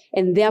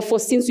 And therefore,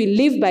 since we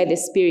live by the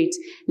Spirit,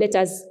 let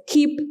us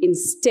keep in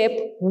step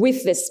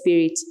with the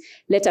Spirit.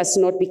 Let us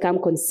not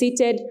become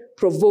conceited,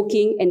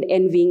 provoking, and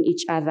envying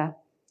each other.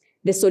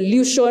 The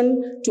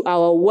solution to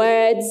our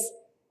words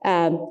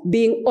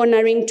being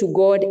honoring to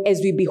God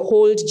as we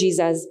behold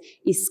Jesus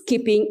is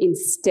keeping in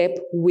step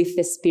with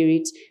the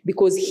Spirit,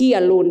 because He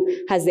alone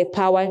has the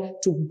power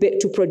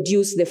to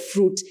produce the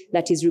fruit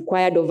that is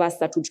required of us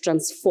that would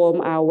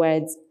transform our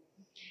words.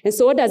 And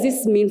so what does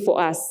this mean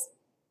for us?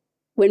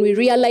 When we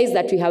realize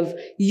that we have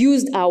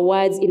used our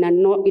words in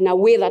a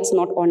way that's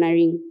not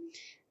honoring.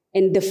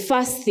 And the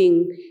first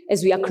thing,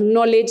 as we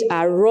acknowledge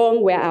our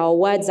wrong where our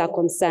words are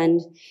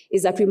concerned,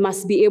 is that we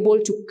must be able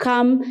to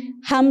come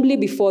humbly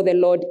before the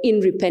Lord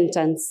in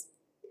repentance.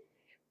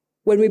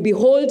 When we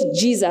behold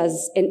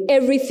Jesus and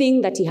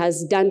everything that He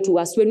has done to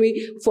us, when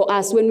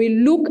we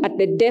look at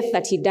the death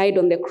that He died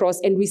on the cross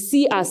and we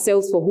see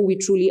ourselves for who we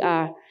truly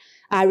are,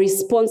 our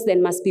response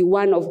then must be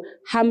one of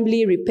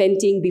humbly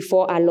repenting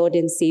before our Lord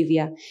and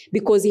Savior,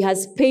 because He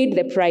has paid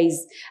the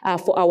price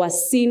for our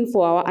sin,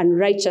 for our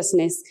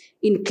unrighteousness,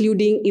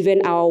 including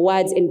even our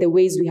words and the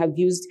ways we have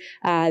used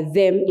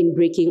them in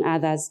breaking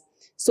others.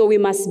 So we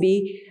must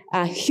be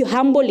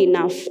humble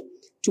enough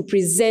to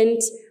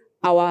present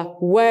our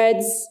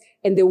words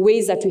and the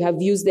ways that we have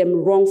used them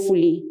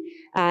wrongfully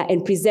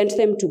and present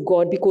them to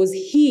God, because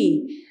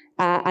He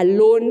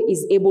alone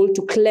is able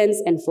to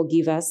cleanse and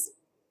forgive us.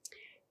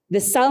 The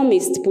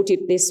psalmist put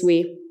it this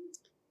way,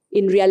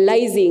 in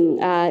realizing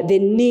the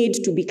need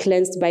to be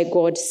cleansed by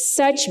God: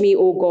 "Search me,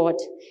 O God,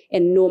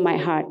 and know my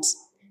heart.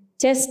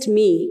 Test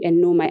me and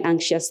know my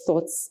anxious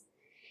thoughts."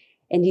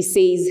 And he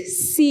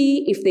says,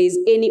 "See if there is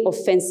any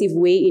offensive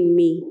way in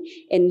me,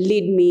 and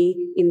lead me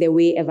in the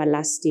way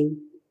everlasting."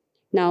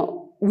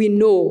 Now, we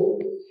know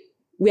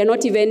we are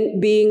not even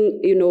being,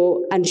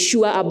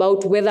 unsure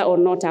about whether or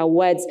not our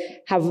words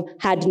have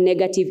had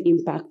negative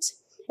impact.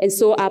 And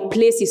so our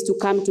place is to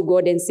come to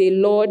God and say,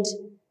 "Lord,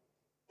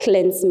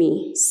 cleanse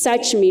me.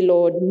 Search me,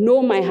 Lord.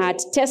 Know my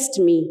heart. Test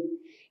me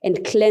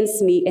and cleanse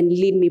me and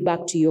lead me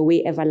back to your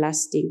way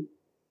everlasting."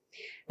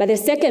 But the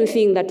second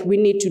thing that we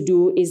need to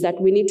do is that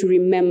we need to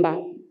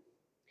remember,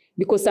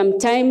 because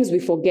sometimes we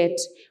forget.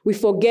 We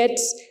forget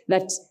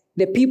that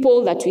the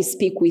people that we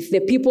speak with,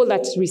 the people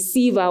that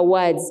receive our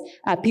words,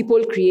 are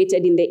people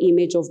created in the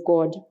image of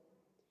God.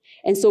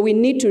 And so we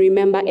need to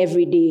remember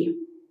every day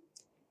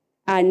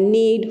our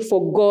need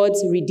for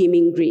God's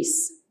redeeming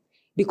grace.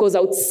 Because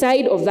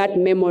outside of that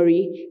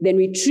memory, then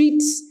we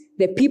treat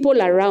the people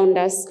around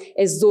us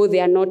as though they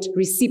are not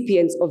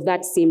recipients of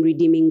that same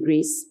redeeming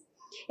grace.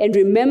 And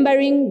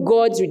remembering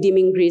God's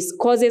redeeming grace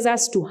causes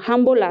us to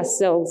humble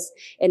ourselves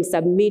and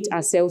submit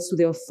ourselves to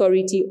the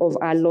authority of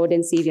our Lord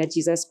and Savior,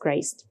 Jesus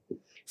Christ.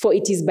 For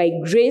it is by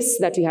grace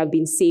that we have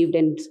been saved,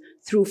 and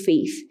through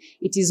faith.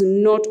 It is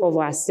not of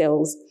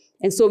ourselves.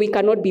 And so we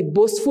cannot be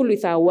boastful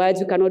with our words.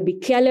 We cannot be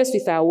careless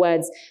with our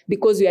words,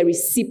 because we are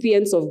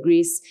recipients of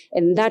grace.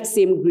 And that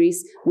same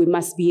grace we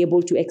must be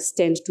able to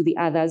extend to the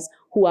others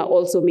who are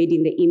also made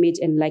in the image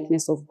and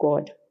likeness of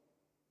God.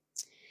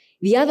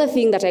 The other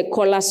thing that I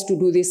call us to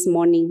do this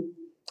morning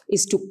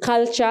is to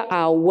culture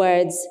our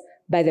words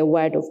by the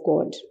word of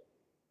God.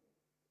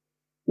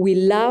 We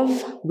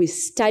love, we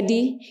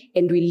study,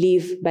 and we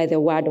live by the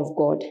word of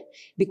God,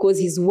 because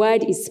His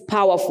word is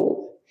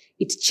powerful.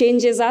 It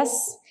changes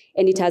us,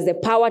 and it has the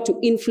power to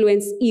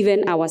influence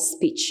even our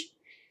speech.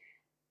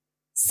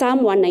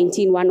 Psalm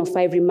 119,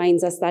 105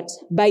 reminds us that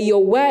by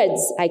your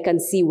words I can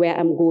see where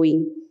I'm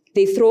going.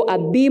 They throw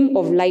a beam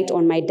of light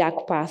on my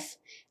dark path.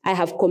 I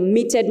have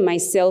committed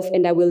myself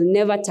and I will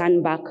never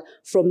turn back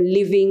from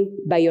living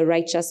by your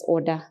righteous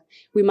order.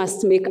 We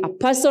must make a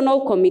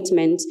personal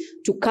commitment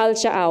to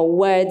culture our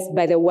words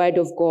by the word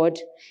of God,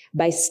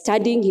 by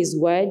studying his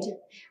word,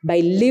 by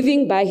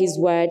living by his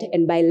word,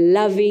 and by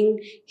loving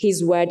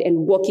his word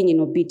and walking in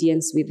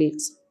obedience with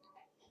it.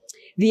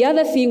 The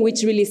other thing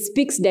which really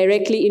speaks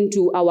directly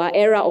into our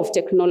era of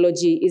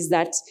technology is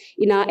that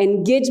in our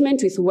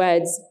engagement with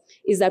words,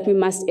 is that we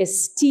must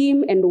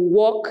esteem and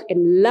walk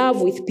and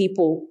love with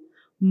people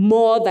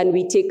more than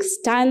we take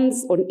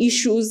stands on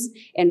issues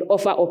and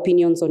offer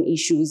opinions on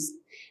issues.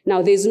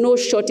 Now, there's no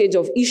shortage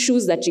of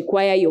issues that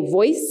require your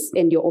voice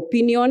and your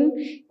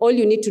opinion. All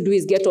you need to do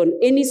is get on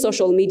any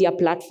social media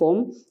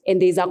platform, and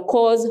there's a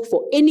cause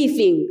for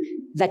anything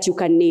that you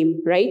can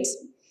name, right?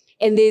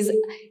 And there's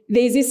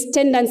this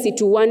tendency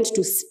to want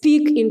to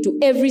speak into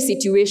every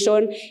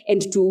situation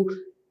and to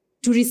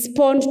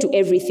respond to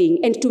everything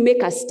and to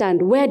make a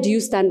stand. Where do you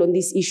stand on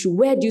this issue?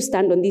 Where do you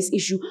stand on this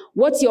issue?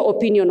 What's your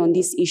opinion on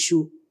this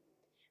issue?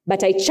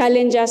 But I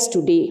challenge us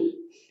today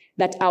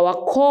that our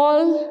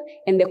call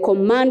and the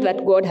command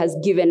that God has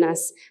given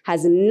us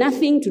has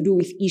nothing to do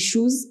with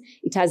issues.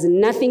 It has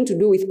nothing to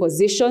do with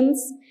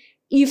positions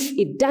if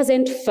it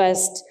doesn't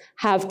first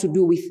have to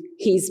do with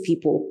his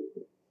people.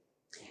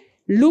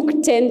 Luke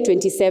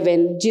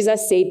 10:27,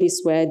 Jesus said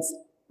these words,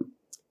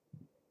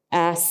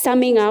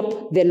 summing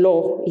up the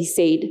law, he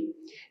said,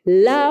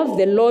 love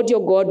the Lord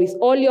your God with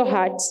all your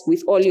heart,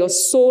 with all your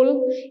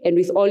soul, and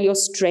with all your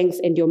strength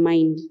and your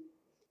mind,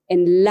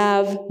 and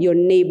love your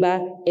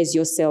neighbor as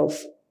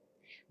yourself.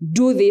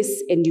 Do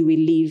this and you will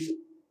live.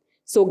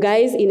 So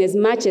guys, in as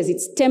much as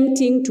it's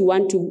tempting to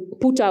want to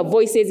put our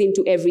voices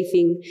into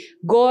everything,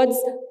 God's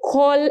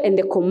call and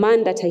the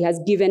command that he has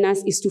given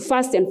us is to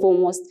first and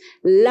foremost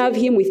love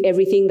him with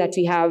everything that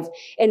we have.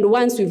 And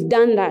once we've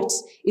done that,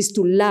 is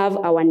to love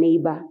our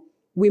neighbor.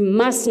 We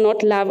must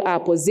not love our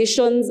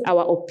positions,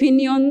 our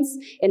opinions,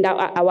 and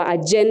our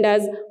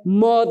agendas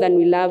more than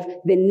we love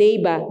the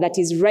neighbor that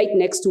is right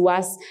next to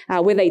us,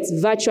 whether it's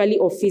virtually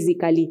or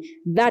physically.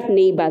 That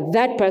neighbor,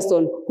 that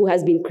person who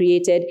has been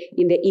created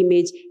in the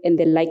image and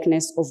the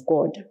likeness of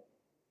God.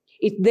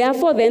 It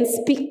therefore then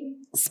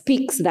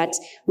speaks that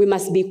we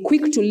must be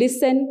quick to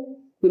listen,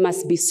 we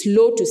must be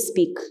slow to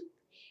speak.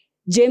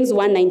 James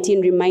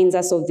 1:19 reminds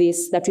us of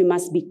this, that we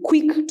must be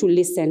quick to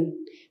listen,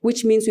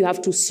 which means we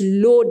have to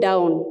slow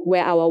down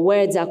where our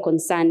words are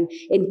concerned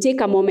and take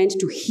a moment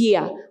to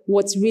hear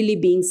what's really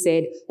being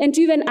said. And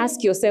to even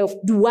ask yourself,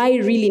 do I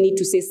really need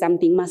to say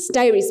something? Must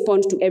I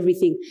respond to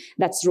everything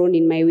that's thrown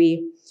in my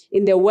way?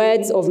 In the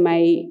words of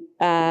my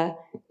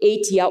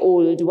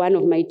 8-year-old, one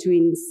of my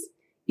twins,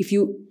 if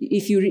you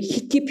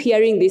keep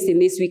hearing this in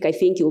this week, I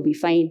think you'll be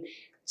fine.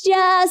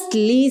 Just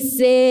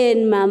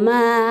listen,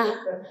 mama.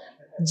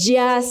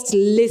 Just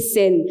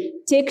listen.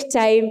 Take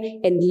time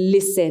and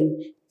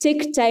listen.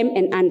 Take time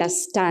and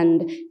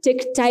understand.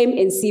 Take time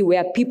and see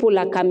where people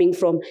are coming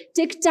from.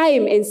 Take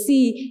time and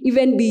see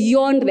even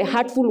beyond the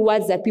hurtful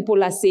words that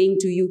people are saying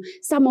to you.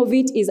 Some of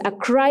it is a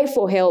cry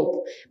for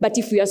help. But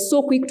if we are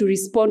so quick to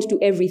respond to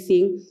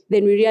everything,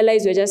 then we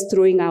realize we're just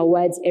throwing our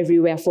words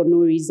everywhere for no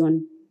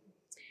reason.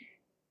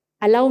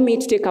 Allow me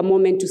to take a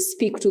moment to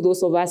speak to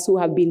those of us who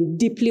have been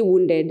deeply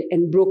wounded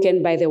and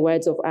broken by the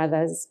words of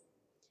others.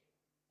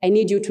 I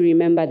need you to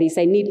remember this.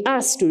 I need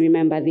us to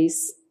remember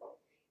this,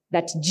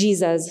 that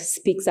Jesus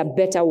speaks a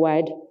better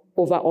word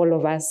over all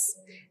of us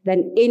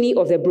than any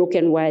of the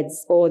broken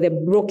words or the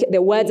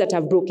words that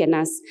have broken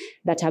us,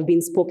 that have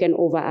been spoken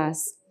over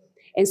us.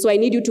 And so I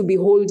need you to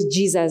behold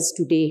Jesus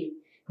today,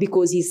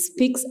 because he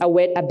speaks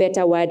a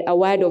better word, a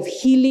word of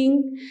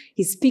healing.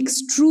 He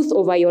speaks truth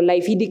over your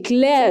life. He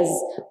declares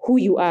who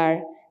you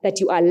are, that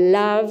you are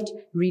loved,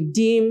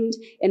 redeemed,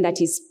 and that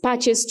he's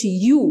purchased to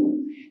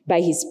you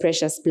by his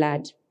precious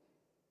blood.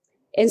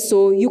 And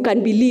so you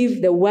can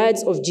believe the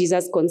words of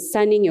Jesus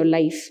concerning your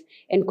life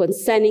and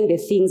concerning the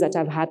things that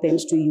have happened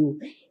to you.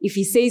 If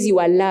he says you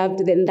are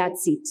loved, then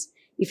that's it.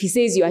 If he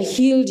says you are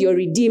healed, you're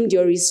redeemed,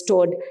 you're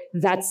restored,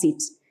 that's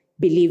it.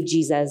 Believe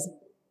Jesus.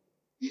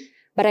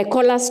 But I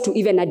call us to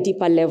even a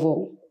deeper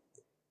level,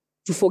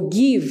 to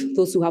forgive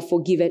those who have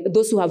forgiven,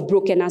 those who have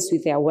broken us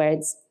with their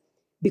words.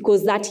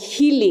 Because that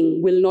healing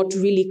will not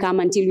really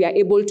come until we are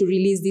able to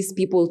release these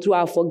people through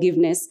our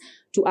forgiveness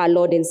to our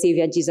Lord and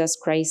Savior Jesus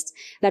Christ.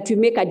 That we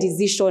make a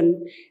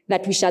decision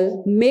that we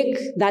shall make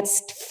that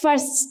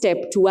first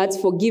step towards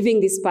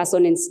forgiving this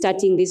person and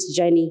starting this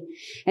journey.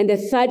 And the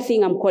third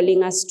thing I'm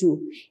calling us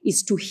to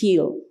is to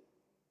heal.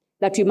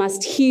 That we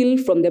must heal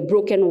from the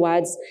broken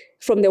words,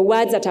 from the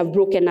words that have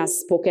broken us,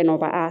 spoken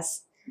over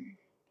us.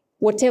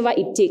 Whatever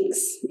it takes,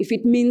 if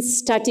it means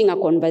starting a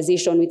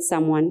conversation with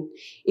someone,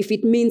 if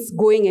it means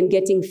going and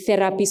getting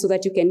therapy so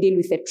that you can deal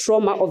with the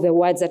trauma of the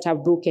words that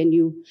have broken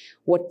you,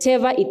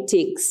 whatever it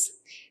takes,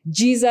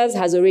 Jesus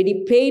has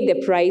already paid the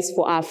price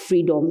for our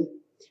freedom.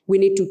 We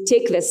need to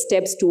take the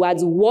steps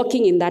towards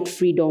walking in that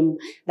freedom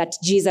that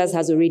Jesus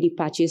has already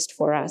purchased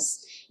for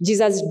us.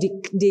 Jesus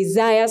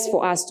desires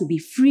for us to be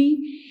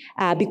free,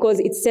 because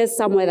it says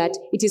somewhere that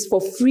it is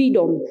for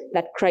freedom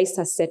that Christ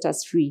has set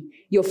us free.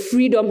 Your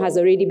freedom has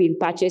already been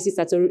purchased.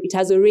 It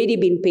has already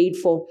been paid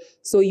for.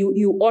 So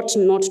you ought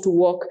not to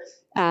walk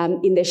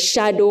in the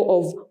shadow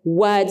of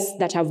words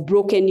that have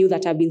broken you,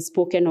 that have been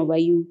spoken over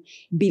you.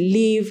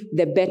 Believe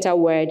the better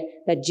word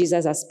that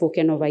Jesus has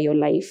spoken over your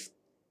life.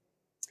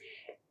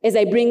 As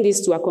I bring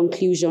this to a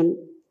conclusion,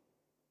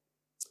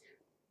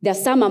 there are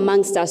some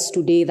amongst us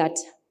today that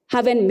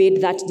haven't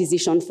made that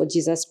decision for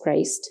Jesus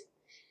Christ.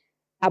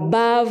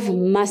 Above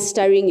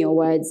mastering your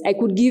words, I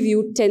could give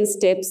you 10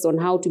 steps on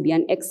how to be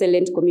an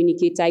excellent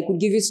communicator. I could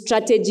give you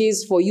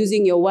strategies for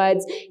using your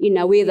words in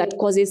a way that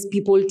causes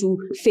people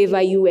to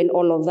favor you and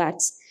all of that.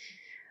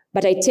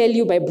 But I tell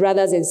you, my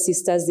brothers and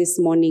sisters, this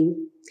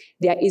morning,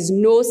 there is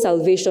no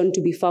salvation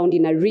to be found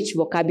in a rich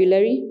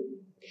vocabulary,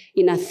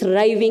 in a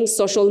thriving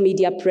social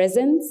media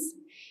presence,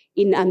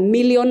 in a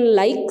million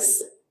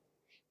likes,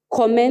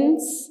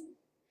 comments,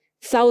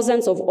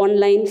 thousands of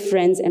online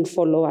friends and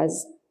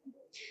followers.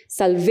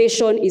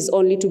 Salvation is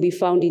only to be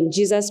found in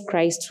Jesus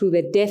Christ through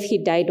the death he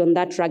died on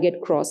that rugged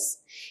cross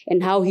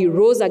and how he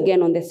rose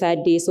again on the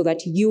third day so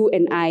that you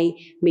and I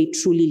may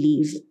truly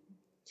live.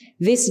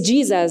 This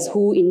Jesus,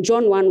 who in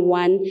John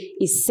 1:1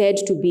 is said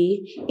to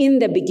be, in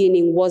the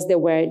beginning was the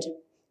Word,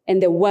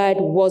 and the Word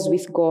was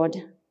with God.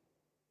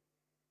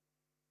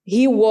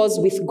 He was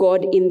with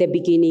God in the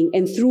beginning,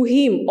 and through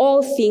him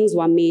all things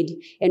were made,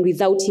 and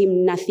without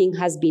him nothing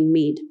has been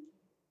made.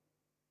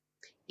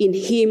 In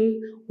him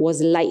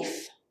was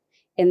life,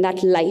 and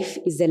that life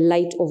is the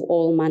light of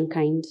all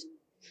mankind.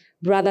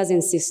 Brothers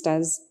and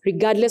sisters,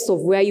 regardless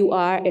of where you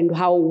are and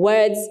how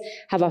words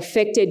have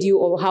affected you,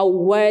 or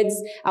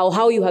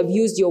how you have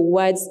used your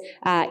words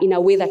in a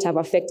way that have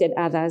affected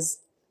others,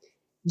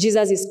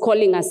 Jesus is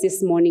calling us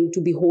this morning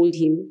to behold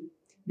him.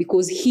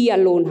 Because he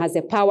alone has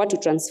the power to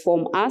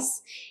transform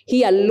us.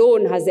 He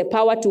alone has the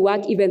power to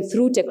work even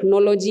through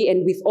technology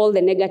and with all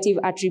the negative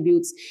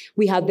attributes.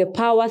 We have the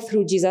power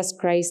through Jesus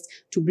Christ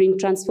to bring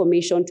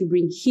transformation, to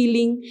bring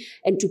healing,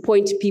 and to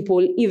point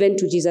people even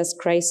to Jesus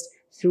Christ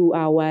through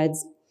our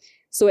words.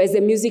 So as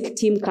the music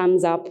team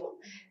comes up,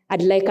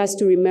 I'd like us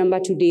to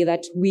remember today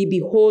that we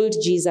behold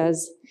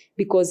Jesus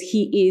because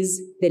he is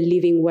the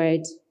living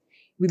word.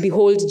 We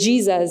behold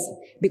Jesus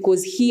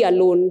because he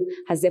alone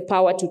has the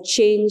power to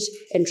change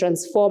and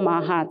transform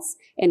our hearts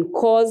and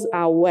cause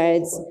our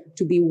words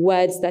to be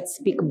words that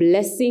speak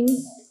blessing,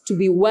 to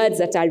be words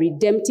that are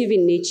redemptive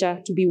in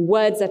nature, to be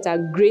words that are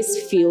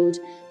grace-filled,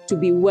 to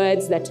be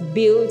words that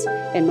build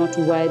and not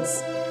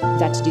words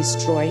that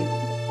destroy.